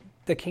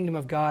the kingdom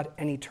of God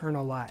and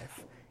eternal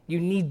life.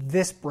 You need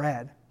this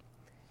bread.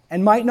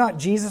 And might not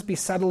Jesus be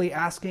subtly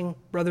asking,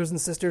 brothers and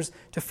sisters,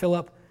 to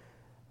Philip,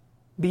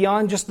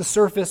 beyond just the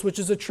surface, which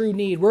is a true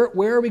need,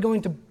 where are we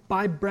going to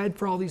buy bread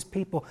for all these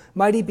people?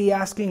 Might he be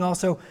asking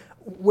also,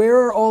 where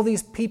are all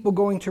these people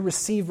going to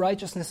receive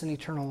righteousness and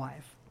eternal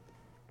life?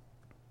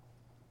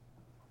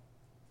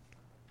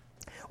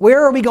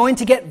 Where are we going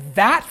to get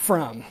that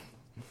from?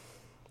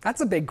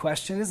 That's a big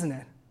question, isn't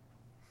it?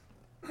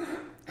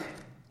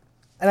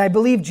 And I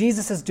believe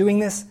Jesus is doing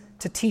this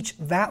to teach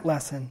that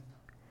lesson.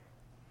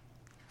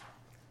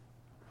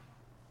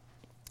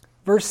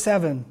 Verse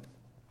 7,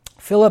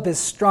 Philip is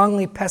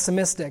strongly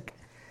pessimistic.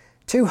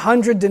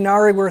 200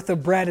 denarii worth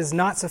of bread is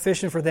not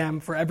sufficient for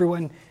them, for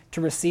everyone to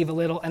receive a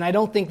little. And I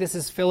don't think this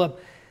is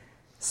Philip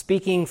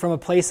speaking from a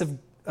place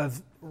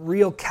of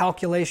real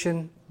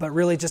calculation, but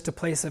really just a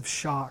place of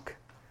shock.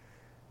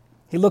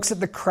 He looks at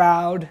the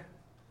crowd.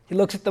 He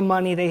looks at the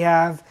money they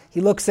have. He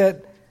looks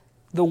at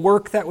the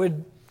work that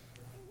would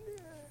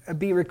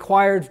be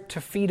required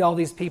to feed all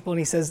these people. And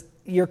he says,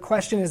 your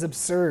question is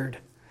absurd,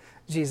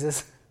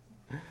 Jesus.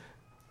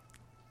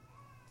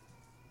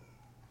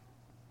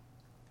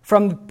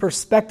 From the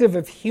perspective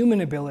of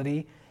human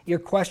ability, your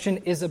question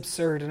is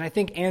absurd. And I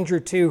think Andrew,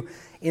 too,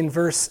 in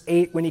verse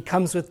 8, when he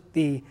comes with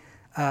the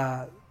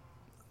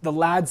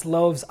lad's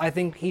loaves, I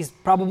think he's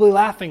probably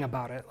laughing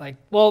about it. Like,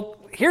 well,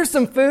 here's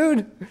some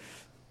food,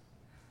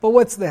 but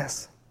what's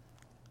this?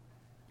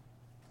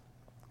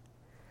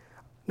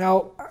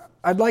 Now,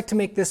 I'd like to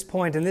make this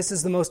point, and this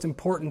is the most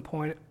important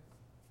point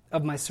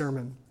of my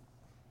sermon.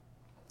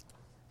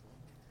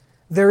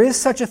 There is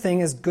such a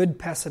thing as good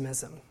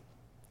pessimism.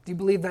 Do you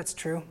believe that's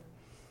true?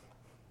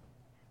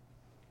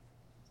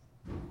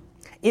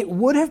 It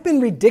would have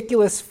been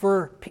ridiculous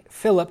for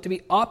Philip to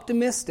be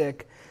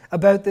optimistic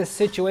about this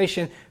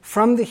situation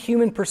from the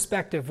human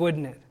perspective,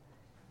 wouldn't it?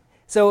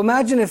 So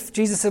imagine if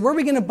Jesus said, where are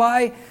we going to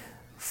buy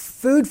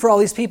food for all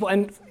these people?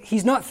 And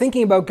he's not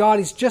thinking about God,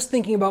 he's just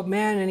thinking about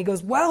man. And he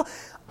goes, well,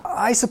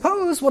 I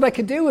suppose what I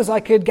could do is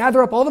I could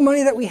gather up all the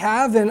money that we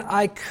have and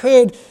I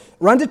could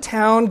run to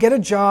town, get a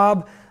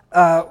job.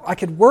 I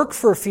could work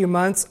for a few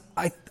months.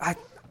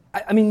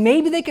 I mean,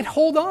 maybe they could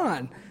hold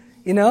on,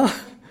 you know?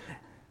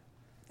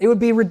 It would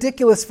be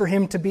ridiculous for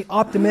him to be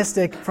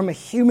optimistic from a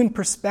human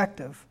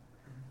perspective.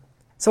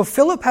 So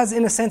Philip has,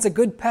 in a sense, a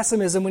good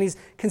pessimism when he's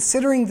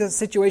considering the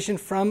situation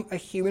from a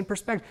human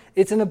perspective.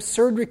 It's an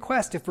absurd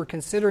request if we're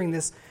considering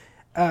this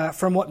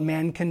from what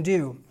man can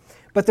do.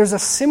 But there's a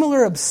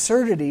similar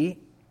absurdity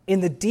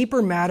in the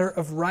deeper matter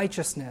of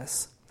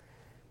righteousness.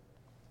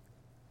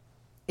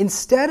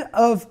 Instead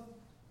of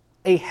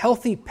a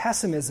healthy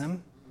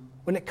pessimism,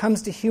 when it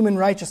comes to human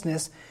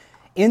righteousness,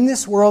 in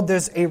this world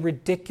there's a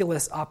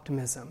ridiculous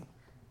optimism.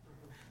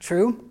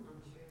 True?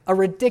 A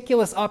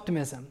ridiculous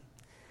optimism.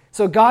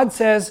 So God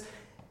says,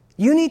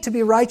 you need to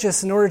be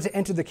righteous in order to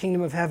enter the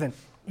kingdom of heaven.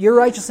 Your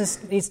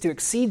righteousness needs to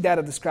exceed that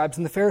of the scribes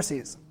and the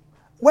Pharisees.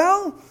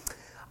 Well,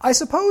 I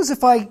suppose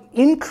if I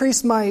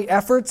increase my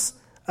efforts,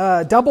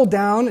 double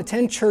down,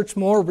 attend church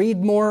more, read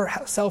more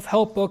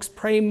self-help books,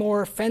 pray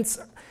more,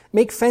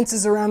 make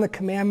fences around the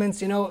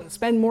commandments,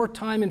 spend more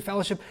time in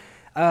fellowship,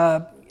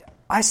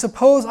 I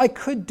suppose I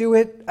could do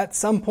it at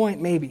some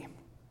point, maybe.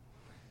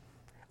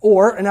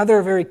 Or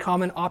another very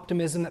common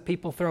optimism that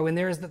people throw in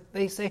there is that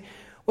they say,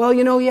 well,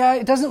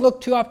 it doesn't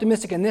look too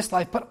optimistic in this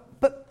life,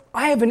 but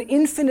I have an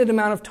infinite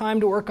amount of time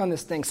to work on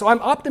this thing, so I'm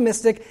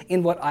optimistic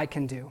in what I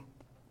can do.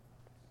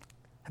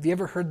 Have you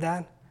ever heard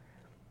that?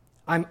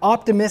 I'm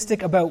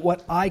optimistic about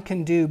what I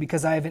can do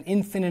because I have an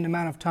infinite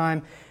amount of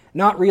time,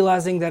 not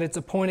realizing that it's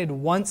appointed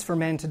once for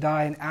men to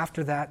die and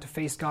after that to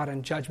face God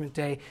on Judgment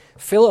Day.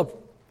 Philip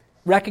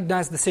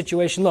recognized the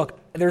situation. Look,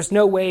 there's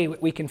no way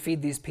we can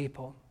feed these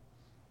people.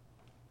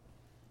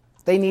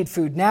 They need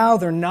food now.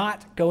 They're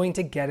not going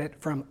to get it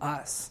from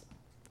us,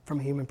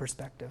 from a human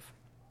perspective.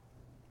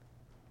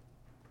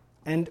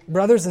 And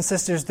brothers and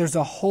sisters, there's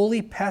a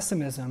holy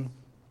pessimism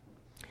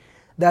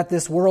that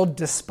this world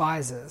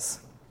despises.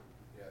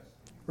 Yes.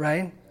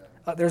 Right?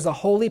 There's a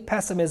holy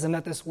pessimism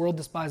that this world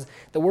despises.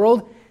 The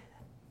world,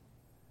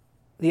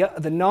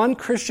 the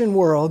non-Christian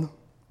world,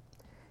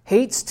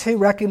 hates to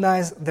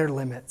recognize their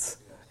limits.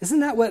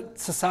 Isn't that what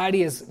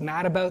society is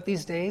mad about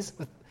these days?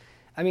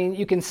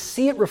 You can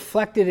see it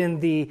reflected in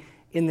the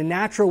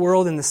natural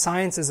world and the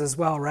sciences as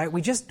well, right?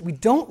 We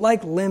don't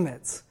like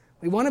limits.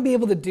 We want to be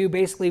able to do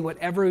basically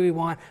whatever we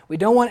want. We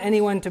don't want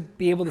anyone to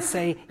be able to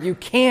say, you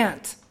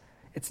can't.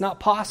 It's not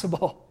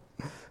possible.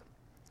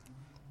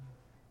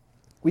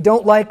 We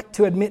don't like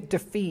to admit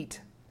defeat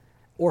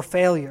or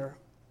failure.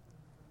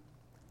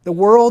 The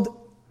world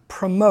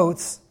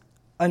promotes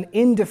an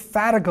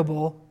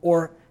indefatigable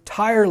or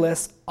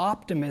tireless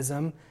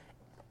optimism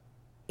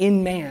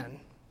in man.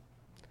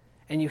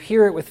 And you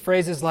hear it with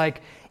phrases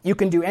like, you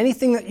can do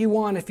anything that you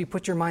want if you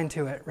put your mind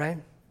to it, right?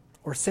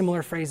 Or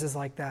similar phrases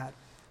like that.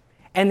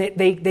 And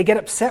they get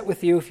upset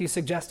with you if you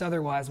suggest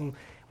otherwise.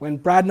 When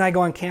Brad and I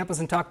go on campus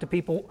and talk to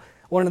people,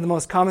 one of the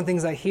most common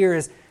things I hear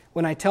is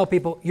when I tell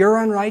people, you're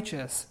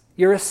unrighteous,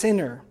 you're a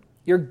sinner,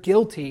 you're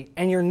guilty,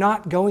 and you're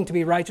not going to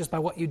be righteous by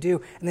what you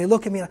do. And they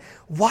look at me like,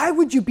 why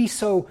would you be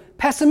so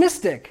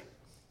pessimistic?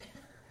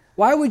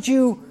 Why would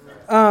you...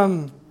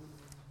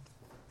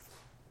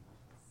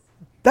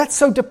 That's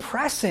so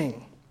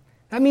depressing.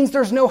 That means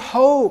there's no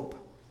hope.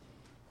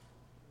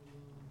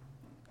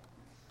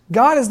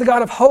 God is the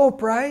God of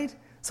hope, right?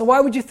 So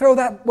why would you throw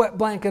that wet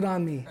blanket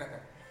on me?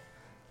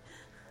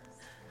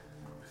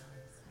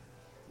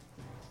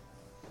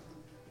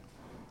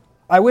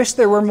 I wish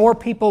there were more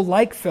people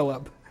like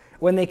Philip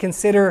when they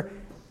consider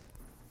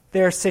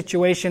their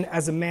situation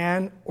as a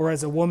man or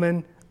as a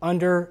woman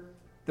under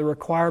the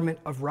requirement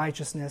of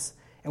righteousness.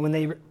 And when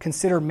they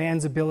consider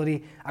man's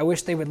ability, I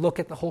wish they would look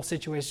at the whole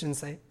situation and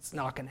say, it's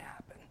not going to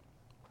happen,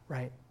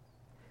 right?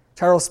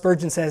 Charles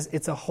Spurgeon says,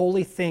 it's a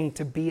holy thing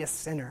to be a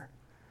sinner.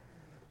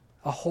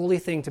 A holy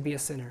thing to be a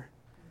sinner.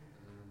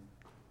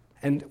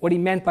 And what he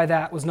meant by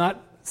that was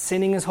not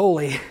sinning is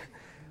holy.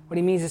 What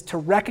he means is to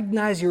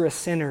recognize you're a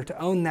sinner, to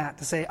own that,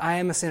 to say, I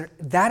am a sinner.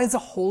 That is a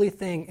holy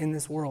thing in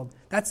this world.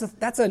 That's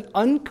an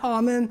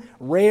uncommon,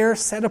 rare,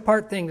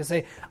 set-apart thing to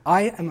say,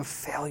 I am a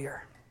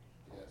failure.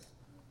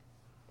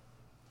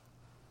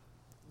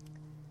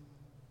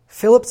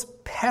 Philip's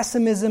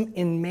pessimism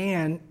in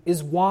man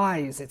is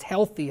wise, it's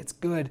healthy, it's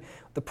good.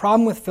 The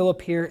problem with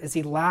Philip here is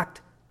he lacked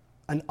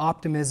the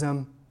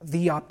optimism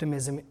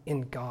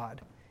in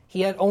God.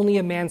 He had only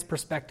a man's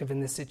perspective in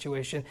this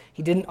situation.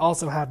 He didn't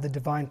also have the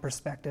divine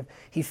perspective.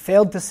 He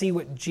failed to see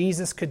what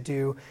Jesus could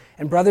do.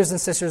 And brothers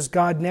and sisters,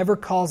 God never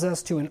calls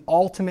us to an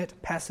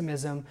ultimate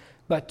pessimism,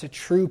 but to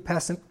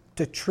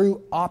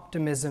true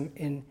optimism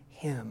in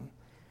Him.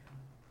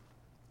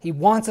 He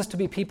wants us to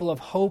be people of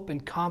hope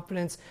and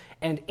confidence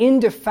and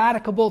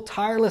indefatigable,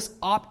 tireless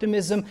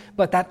optimism,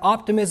 but that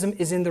optimism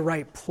is in the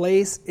right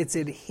place. It's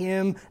in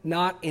Him,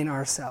 not in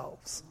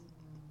ourselves.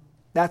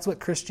 That's what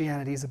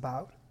Christianity is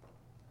about.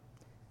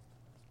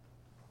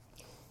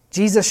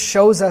 Jesus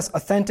shows us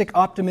authentic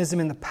optimism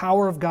in the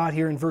power of God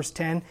here in verse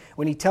 10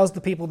 when He tells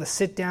the people to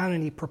sit down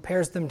and He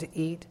prepares them to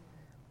eat.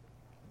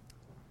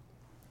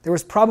 There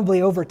was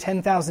probably over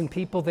 10,000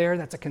 people there.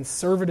 That's a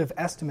conservative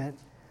estimate,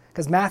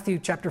 because Matthew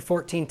chapter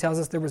 14 tells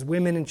us there was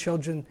women and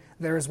children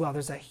there as well.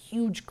 There's a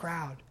huge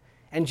crowd.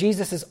 And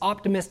Jesus is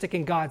optimistic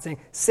in God, saying,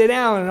 sit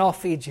down and I'll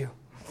feed you.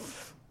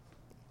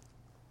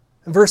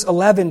 In verse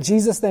 11,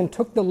 Jesus then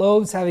took the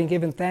loaves, having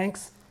given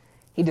thanks.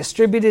 He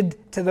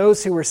distributed to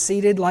those who were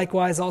seated,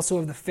 likewise also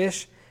of the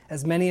fish,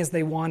 as many as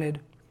they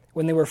wanted.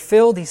 When they were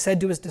filled, He said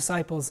to His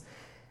disciples,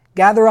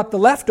 gather up the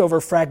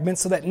leftover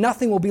fragments so that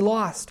nothing will be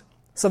lost.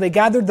 So they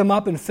gathered them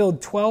up and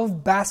filled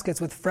 12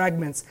 baskets with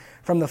fragments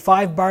from the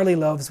 5 barley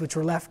loaves which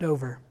were left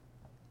over.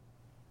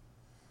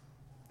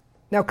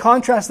 Now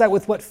contrast that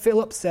with what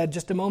Philip said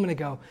just a moment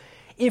ago.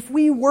 If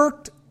we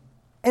worked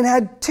and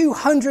had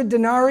 200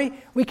 denarii,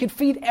 we could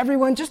feed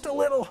everyone just a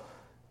little.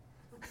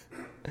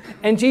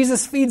 And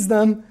Jesus feeds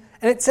them,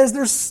 and it says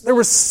there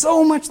was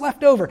so much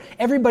left over.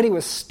 Everybody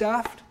was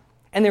stuffed,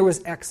 and there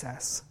was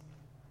excess.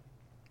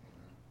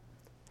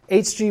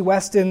 H.G.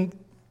 Weston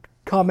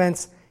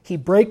comments, He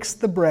breaks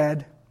the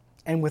bread,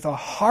 and with a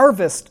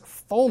harvest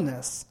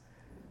fullness,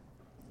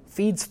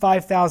 feeds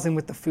 5,000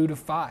 with the food of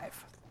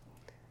 5.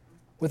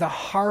 With a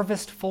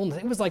harvest fullness.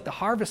 It was like the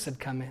harvest had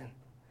come in.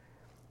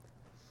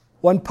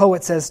 One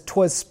poet says,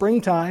 'twas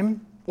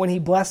springtime when He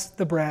blessed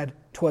the bread,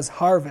 'twas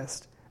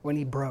harvest when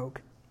He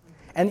broke.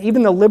 And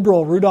even the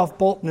liberal Rudolph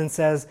Bolton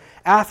says,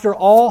 after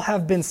all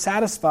have been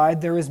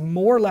satisfied, there is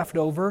more left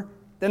over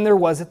than there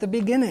was at the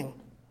beginning.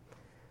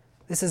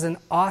 This is an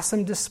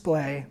awesome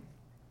display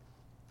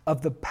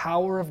of the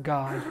power of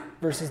God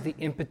versus the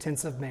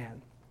impotence of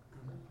man.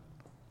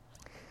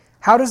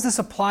 How does this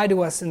apply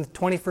to us in the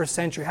 21st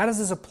century? How does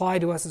this apply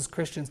to us as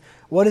Christians?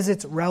 What is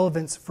its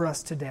relevance for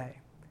us today?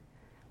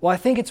 Well, I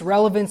think its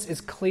relevance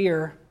is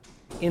clear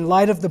in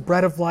light of the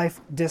Bread of Life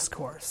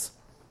discourse.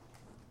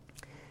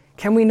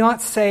 Can we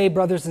not say,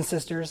 brothers and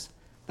sisters,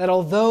 that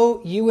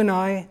although you and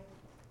I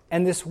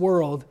and this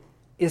world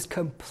is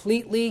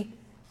completely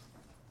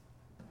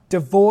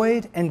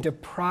devoid and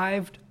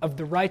deprived of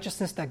the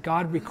righteousness that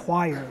God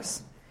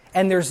requires,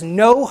 and there's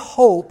no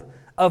hope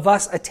of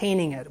us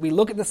attaining it. We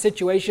look at the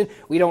situation,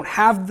 we don't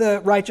have the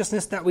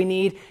righteousness that we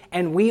need,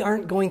 and we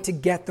aren't going to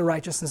get the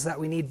righteousness that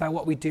we need by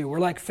what we do. We're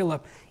like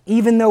Philip.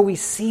 Even though we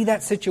see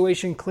that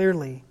situation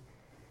clearly,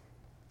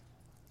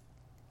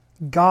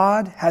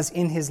 God has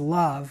in His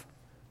love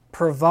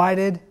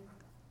provided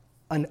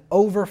an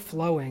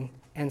overflowing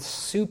and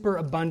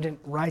superabundant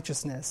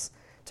righteousness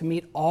to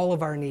meet all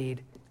of our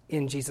need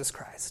in Jesus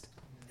Christ.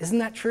 Isn't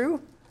that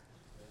true?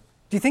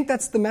 Do you think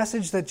that's the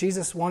message that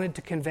Jesus wanted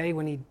to convey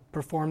when He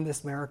performed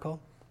this miracle?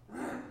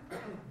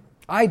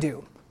 I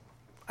do.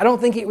 I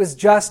don't think it was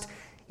just,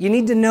 you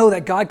need to know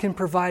that God can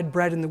provide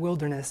bread in the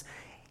wilderness.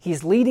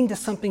 He's leading to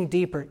something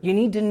deeper. You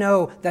need to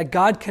know that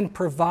God can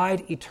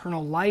provide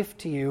eternal life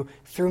to you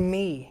through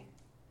me.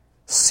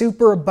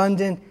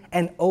 Superabundant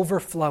and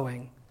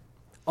overflowing.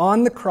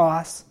 On the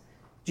cross,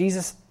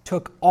 Jesus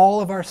took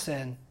all of our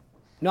sin.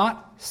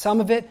 Not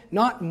some of it,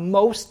 not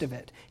most of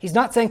it. He's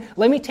not saying,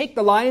 let me take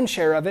the lion's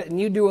share of it and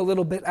you do a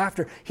little bit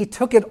after. He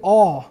took it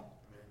all.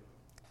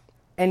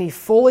 And He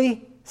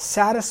fully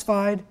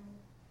satisfied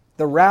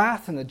the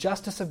wrath and the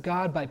justice of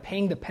God by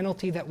paying the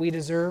penalty that we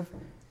deserve.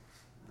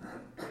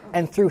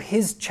 And through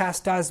His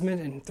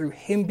chastisement and through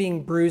Him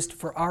being bruised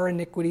for our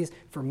iniquities,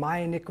 for my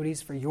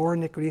iniquities, for your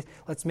iniquities,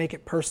 let's make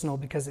it personal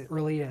because it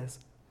really is.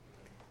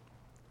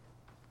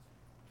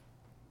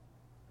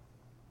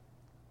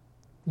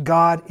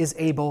 God is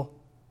able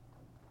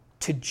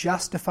to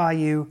justify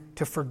you,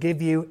 to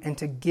forgive you, and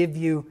to give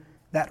you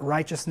that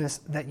righteousness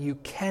that you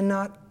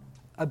cannot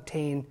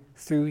obtain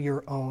through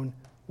your own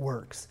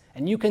works.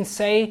 And you can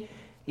say,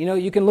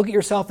 you can look at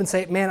yourself and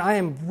say, man, I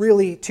am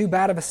really too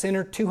bad of a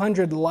sinner.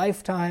 200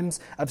 lifetimes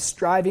of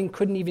striving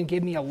couldn't even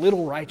give me a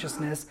little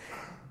righteousness.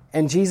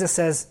 And Jesus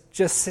says,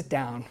 just sit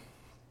down,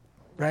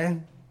 right?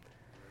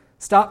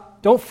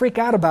 Stop. Don't freak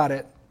out about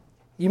it.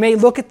 You may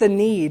look at the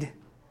need.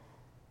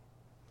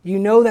 You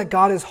know that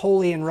God is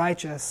holy and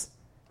righteous,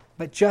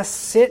 but just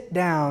sit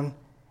down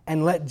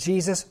and let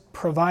Jesus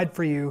provide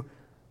for you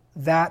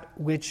that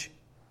which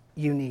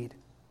you need.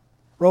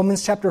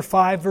 Romans chapter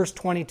 5, verse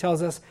 20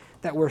 tells us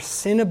that where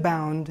sin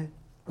abounded,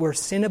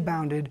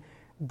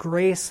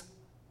 grace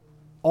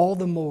all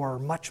the more,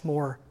 much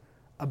more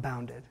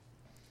abounded.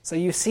 So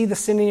you see the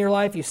sin in your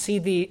life, you see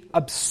the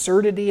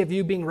absurdity of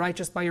you being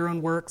righteous by your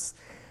own works.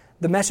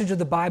 The message of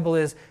the Bible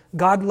is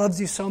God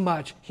loves you so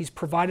much, He's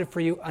provided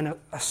for you a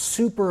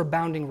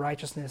superabounding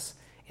righteousness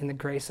in the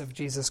grace of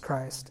Jesus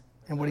Christ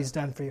and what He's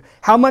done for you.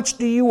 How much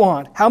do you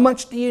want? How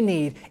much do you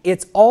need?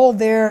 It's all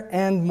there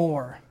and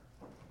more.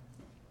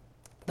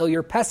 Though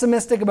you're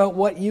pessimistic about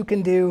what you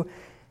can do,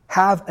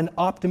 have an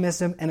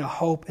optimism and a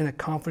hope and a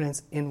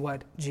confidence in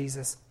what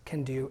Jesus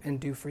can do and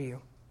do for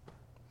you.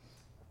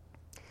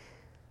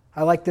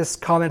 I like this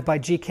comment by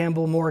G.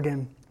 Campbell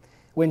Morgan.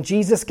 When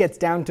Jesus gets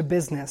down to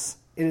business,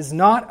 it is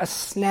not a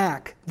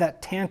snack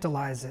that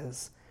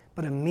tantalizes,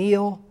 but a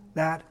meal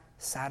that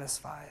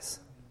satisfies.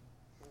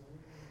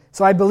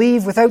 So I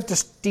believe, without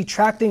just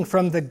detracting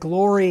from the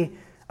glory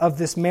of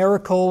this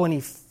miracle when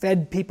He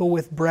fed people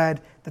with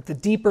bread, that the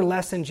deeper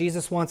lesson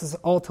Jesus wants us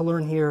all to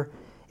learn here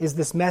is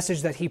this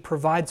message that He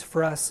provides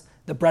for us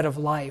the bread of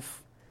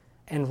life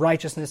and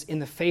righteousness in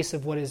the face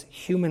of what is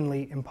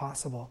humanly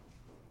impossible.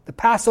 The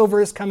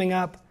Passover is coming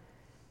up.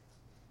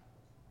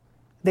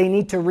 They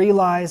need to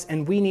realize,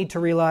 and we need to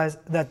realize,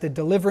 that the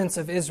deliverance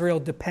of Israel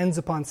depends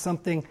upon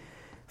something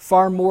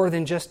far more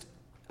than just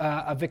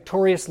a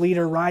victorious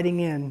leader riding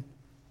in,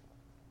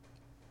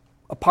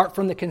 apart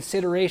from the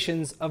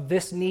considerations of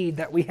this need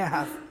that we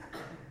have.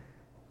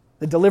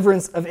 The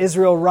deliverance of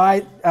Israel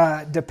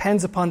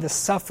depends upon the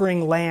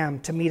suffering Lamb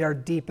to meet our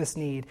deepest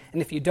need.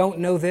 And if you don't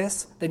know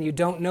this, then you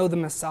don't know the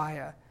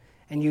Messiah,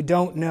 and you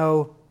don't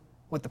know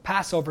what the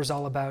Passover is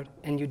all about,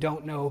 and you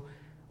don't know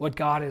what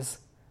God is,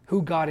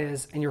 who God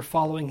is, and you're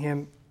following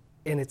Him,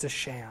 and it's a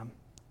sham.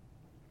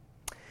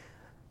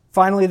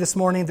 Finally, this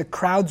morning, the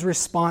crowd's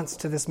response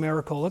to this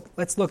miracle.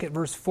 Let's look at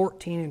verse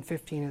 14 and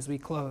 15 as we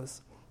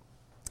close.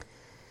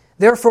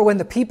 Therefore, when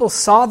the people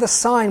saw the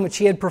sign which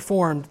He had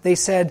performed, they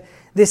said,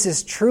 "This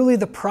is truly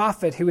the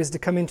prophet who is to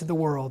come into the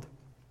world."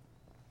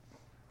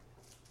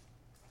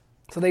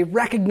 So they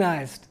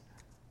recognized,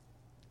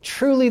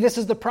 truly this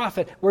is the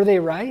prophet. Were they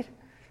right?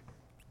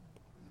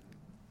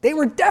 They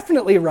were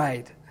definitely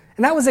right.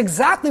 And that was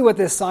exactly what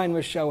this sign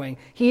was showing.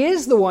 He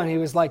is the one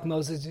who was like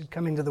Moses who had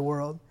come into the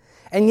world.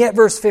 And yet,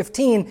 verse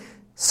 15,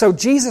 so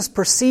Jesus,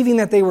 perceiving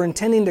that they were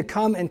intending to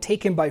come and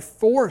take Him by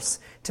force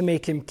to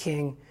make Him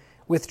king,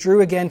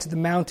 withdrew again to the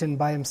mountain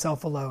by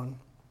Himself alone.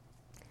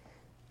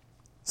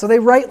 So they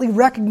rightly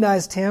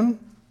recognized Him.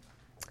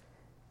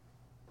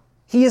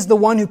 He is the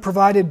one who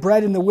provided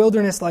bread in the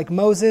wilderness like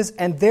Moses,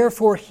 and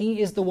therefore He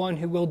is the one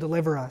who will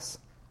deliver us.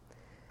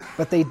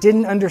 But they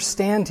didn't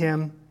understand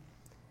Him,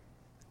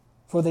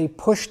 for they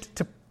pushed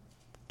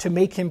to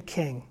make Him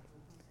king.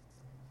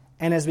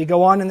 And as we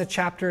go on in the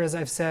chapter, as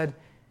I've said,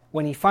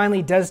 when He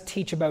finally does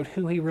teach about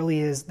who He really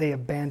is, they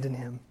abandon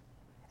Him.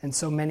 And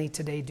so many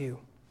today do.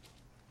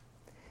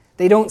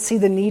 They don't see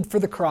the need for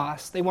the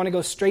cross. They want to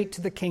go straight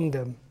to the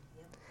kingdom.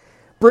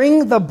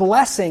 Bring the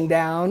blessing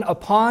down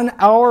upon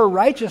our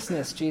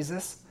righteousness,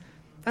 Jesus.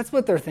 That's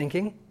what they're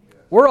thinking.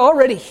 We're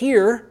already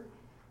here.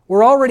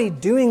 We're already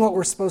doing what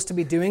we're supposed to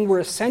be doing. We're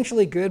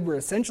essentially good. We're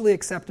essentially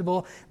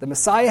acceptable. The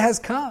Messiah has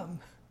come.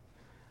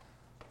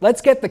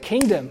 Let's get the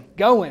kingdom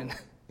going.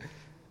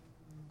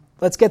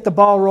 Let's get the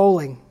ball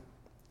rolling.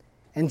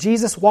 And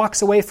Jesus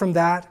walks away from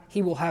that.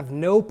 He will have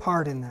no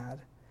part in that,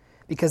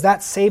 because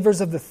that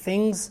savors of the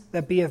things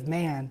that be of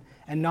man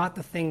and not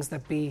the things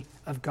that be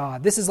of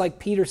God. This is like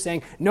Peter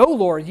saying, "No,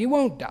 Lord, you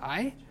won't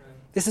die."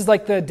 This is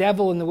like the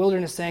devil in the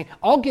wilderness saying,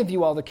 "I'll give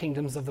you all the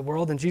kingdoms of the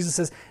world." And Jesus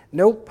says,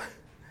 "Nope.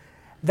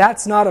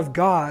 That's not of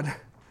God.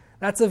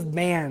 That's of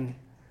man.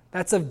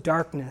 That's of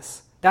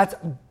darkness. That's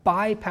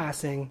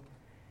bypassing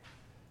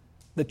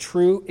the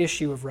true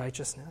issue of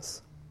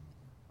righteousness."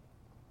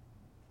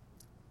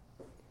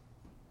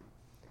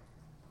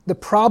 The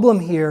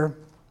problem here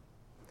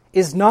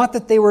is not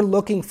that they were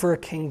looking for a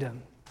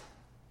kingdom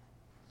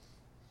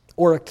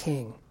or a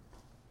king.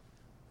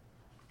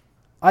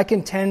 I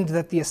contend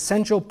that the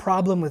essential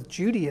problem with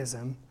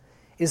Judaism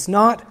is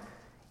not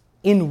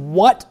in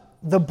what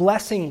the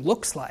blessing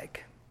looks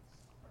like.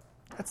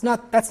 That's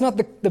not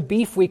the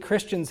beef we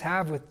Christians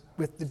have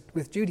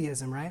with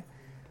Judaism, right?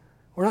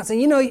 We're not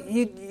saying,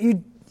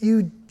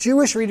 you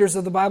Jewish readers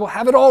of the Bible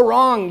have it all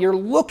wrong. You're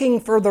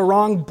looking for the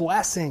wrong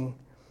blessing.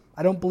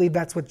 I don't believe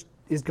that's what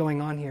is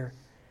going on here.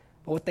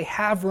 But what they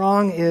have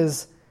wrong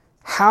is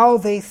how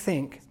they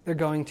think they're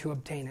going to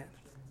obtain it.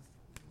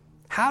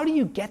 How do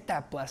you get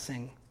that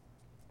blessing?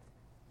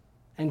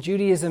 And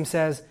Judaism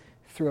says,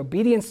 through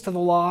obedience to the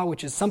law,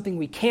 which is something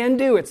we can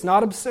do. It's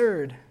not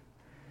absurd.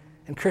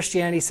 And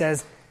Christianity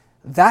says,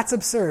 that's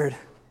absurd.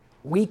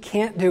 We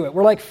can't do it.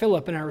 We're like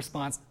Philip in our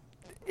response.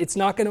 It's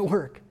not going to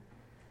work.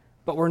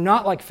 But we're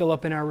not like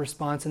Philip in our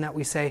response in that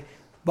we say,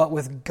 but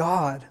with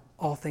God,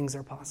 all things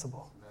are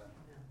possible.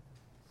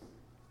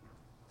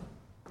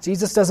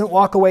 Jesus doesn't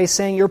walk away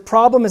saying, your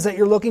problem is that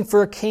you're looking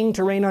for a king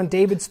to reign on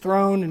David's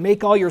throne and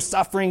make all your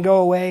suffering go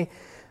away.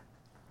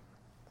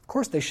 Of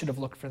course they should have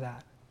looked for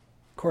that,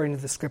 according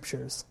to the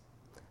Scriptures.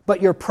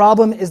 But your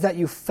problem is that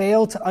you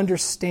fail to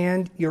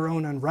understand your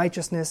own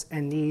unrighteousness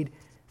and need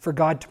for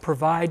God to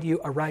provide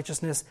you a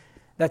righteousness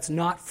that's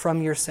not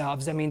from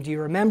yourselves. I mean, do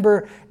you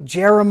remember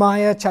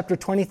Jeremiah chapter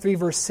 23,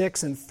 verse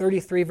 6 and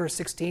 33, verse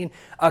 16?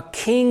 A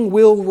king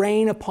will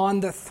reign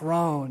upon the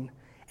throne,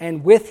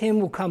 and with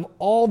him will come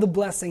all the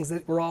blessings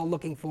that we're all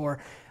looking for.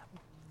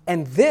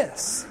 And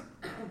this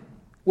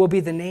will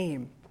be the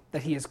name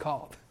that he is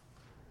called.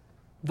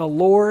 The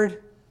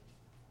Lord,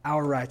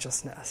 our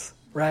righteousness,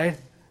 right?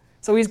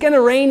 So he's going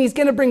to reign, he's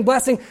going to bring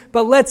blessing,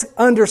 but let's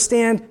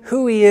understand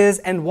who he is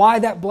and why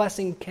that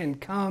blessing can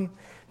come,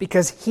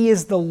 because he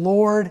is the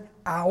Lord,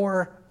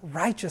 our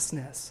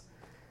righteousness.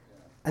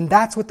 And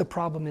that's what the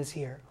problem is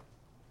here.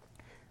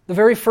 The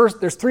very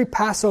first, there's 3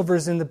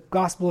 Passovers in the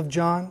Gospel of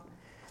John.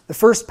 The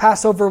first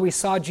Passover we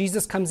saw,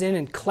 Jesus comes in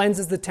and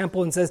cleanses the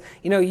temple and says,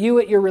 you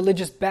at your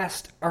religious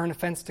best are an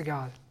offense to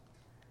God.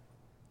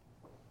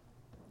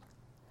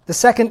 The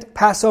second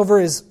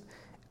Passover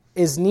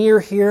is near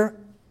here,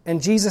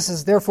 and Jesus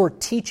is therefore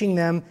teaching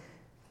them,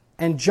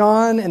 and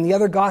John and the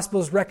other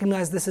Gospels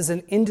recognize this as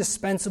an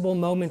indispensable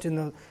moment in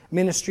the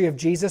ministry of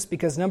Jesus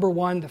because, number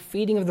one, the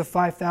feeding of the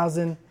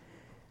 5,000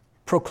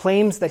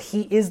 proclaims that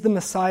he is the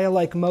Messiah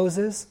like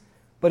Moses,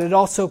 but it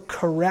also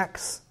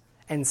corrects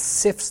and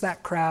sifts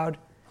that crowd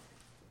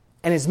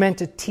and is meant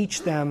to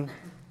teach them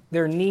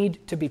their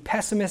need to be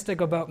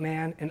pessimistic about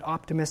man and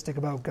optimistic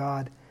about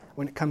God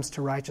when it comes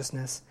to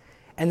righteousness.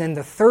 And then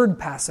the third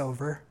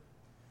Passover,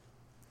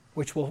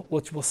 which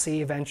we'll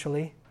see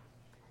eventually,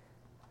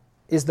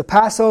 is the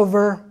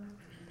Passover,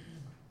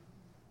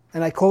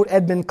 and I quote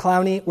Edmund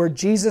Clowney, where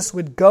Jesus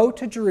would go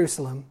to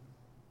Jerusalem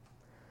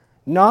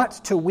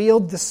not to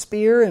wield the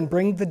spear and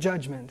bring the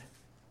judgment,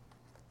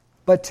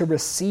 but to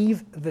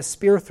receive the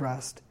spear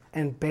thrust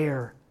and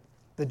bear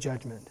the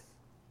judgment.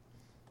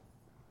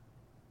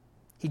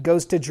 He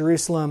goes to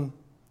Jerusalem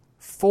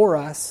for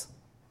us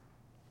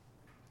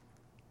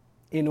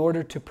in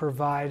order to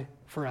provide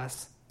for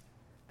us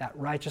that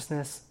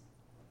righteousness,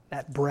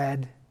 that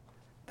bread,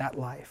 that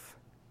life,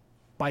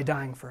 by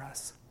dying for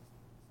us.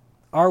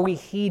 Are you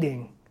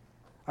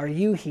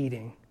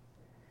heeding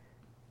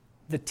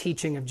the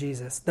teaching of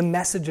Jesus, the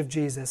message of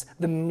Jesus,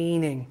 the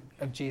meaning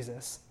of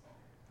Jesus?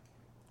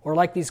 Or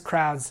like these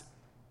crowds,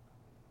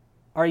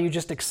 are you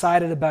just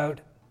excited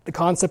about the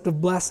concept of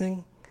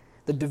blessing,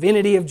 the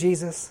divinity of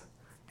Jesus,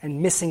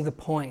 and missing the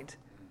point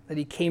that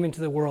he came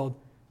into the world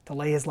to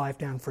lay his life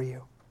down for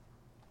you?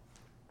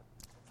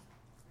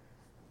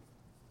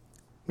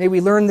 May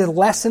we learn the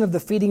lesson of the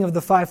feeding of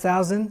the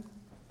 5,000,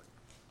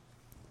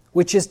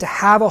 which is to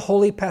have a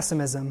holy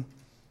pessimism,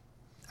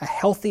 a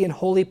healthy and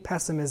holy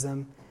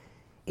pessimism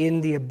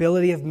in the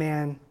ability of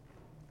man,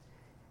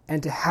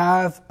 and to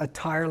have a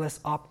tireless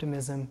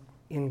optimism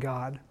in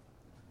God.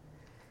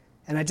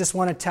 And I just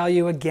want to tell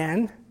you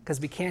again, because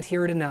we can't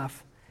hear it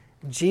enough,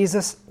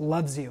 Jesus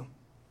loves you,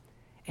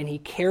 and he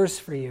cares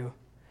for you.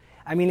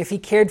 I mean, if he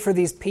cared for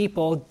these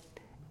people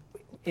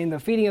in the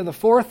feeding of the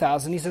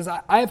 4,000, he says,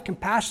 I have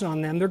compassion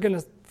on them. They're going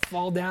to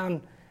fall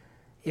down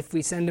if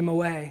we send them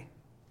away.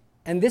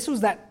 And this was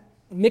that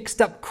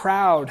mixed up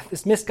crowd,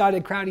 this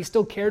misguided crowd. He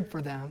still cared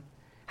for them.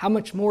 How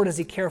much more does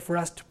he care for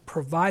us to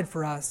provide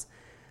for us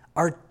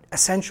our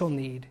essential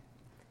need?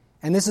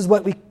 And this is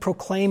what we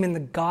proclaim in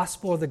the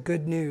gospel of the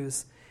good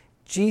news.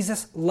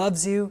 Jesus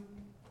loves you,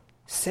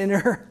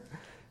 sinner,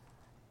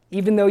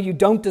 even though you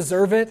don't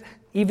deserve it,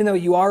 even though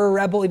you are a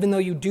rebel, even though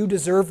you do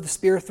deserve the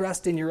spear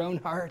thrust in your own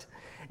heart.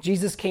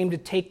 Jesus came to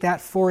take that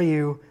for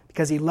you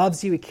because he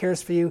loves you, he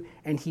cares for you,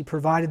 and he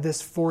provided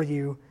this for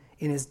you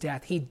in his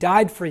death. He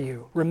died for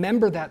you.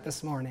 Remember that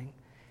this morning.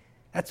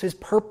 That's his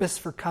purpose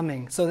for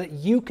coming, so that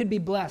you could be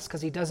blessed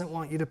because he doesn't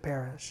want you to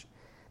perish.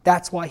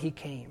 That's why he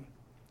came.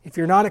 If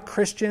you're not a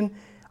Christian,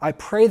 I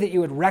pray that you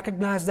would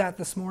recognize that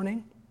this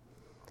morning.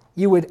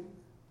 You would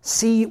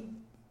see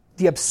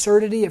the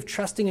absurdity of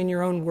trusting in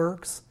your own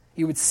works.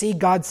 You would see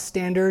God's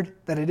standard,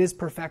 that it is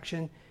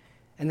perfection,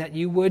 and that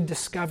you would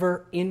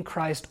discover in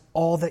Christ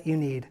all that you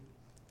need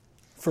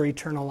for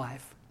eternal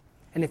life.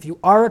 And if you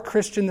are a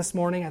Christian this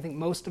morning, I think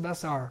most of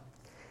us are,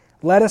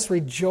 let us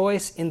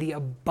rejoice in the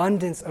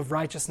abundance of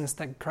righteousness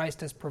that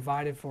Christ has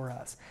provided for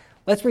us.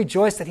 Let's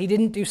rejoice that he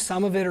didn't do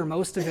some of it or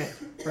most of it,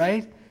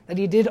 right? That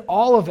he did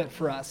all of it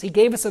for us. He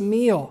gave us a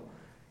meal.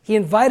 He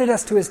invited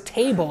us to his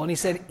table and he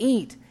said,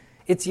 eat.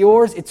 It's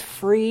yours, it's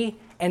free,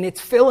 and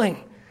it's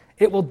filling.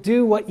 It will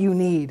do what you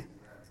need.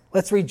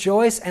 Let's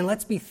rejoice and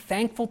let's be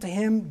thankful to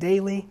him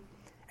daily,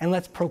 and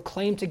let's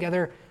proclaim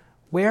together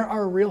where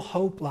our real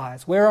hope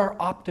lies, where our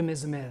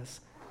optimism is.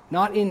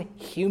 Not in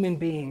human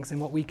beings and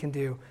what we can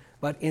do,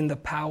 but in the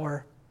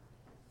power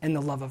and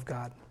the love of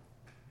God.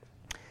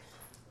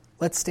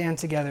 Let's stand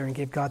together and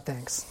give God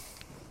thanks.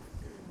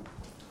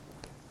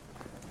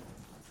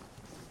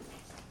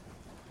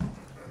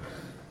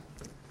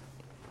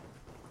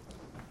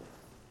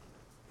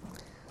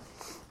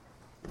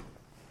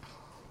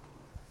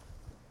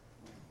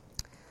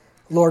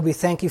 Lord, we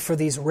thank you for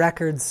these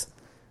records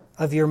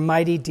of your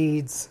mighty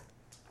deeds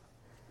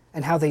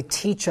and how they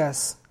teach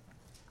us.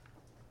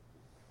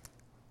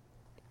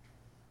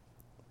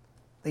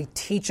 They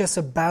teach us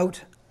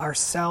about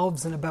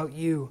ourselves and about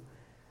you.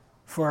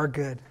 for our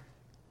good.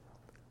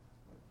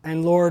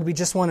 And Lord, we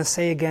just want to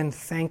say again,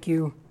 thank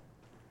you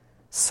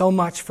so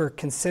much for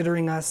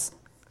considering us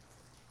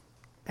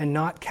and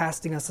not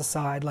casting us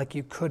aside like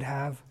you could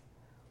have.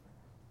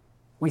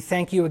 We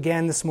thank you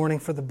again this morning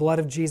for the blood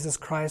of Jesus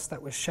Christ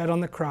that was shed on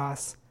the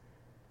cross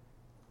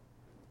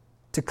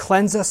to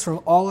cleanse us from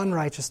all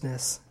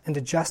unrighteousness and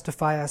to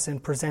justify us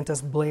and present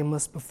us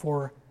blameless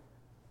before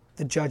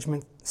the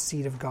judgment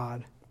seat of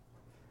God.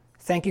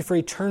 Thank you for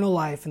eternal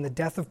life and the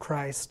death of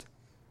Christ.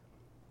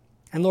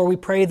 And Lord, we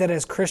pray that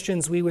as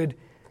Christians we would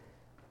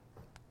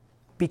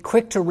be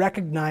quick to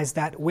recognize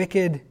that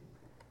wicked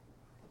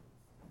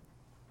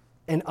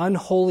and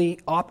unholy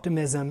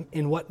optimism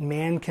in what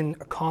man can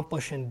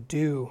accomplish and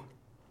do.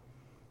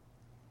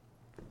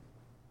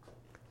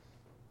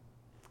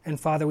 And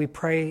Father, we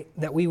pray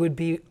that we would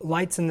be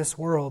lights in this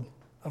world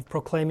of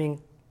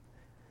proclaiming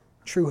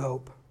true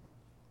hope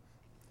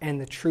and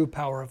the true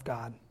power of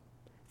God.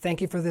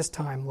 Thank you for this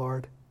time,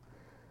 Lord.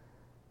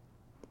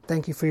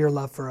 Thank you for your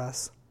love for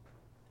us.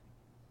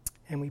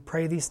 And we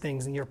pray these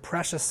things in your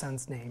precious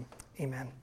Son's name. Amen.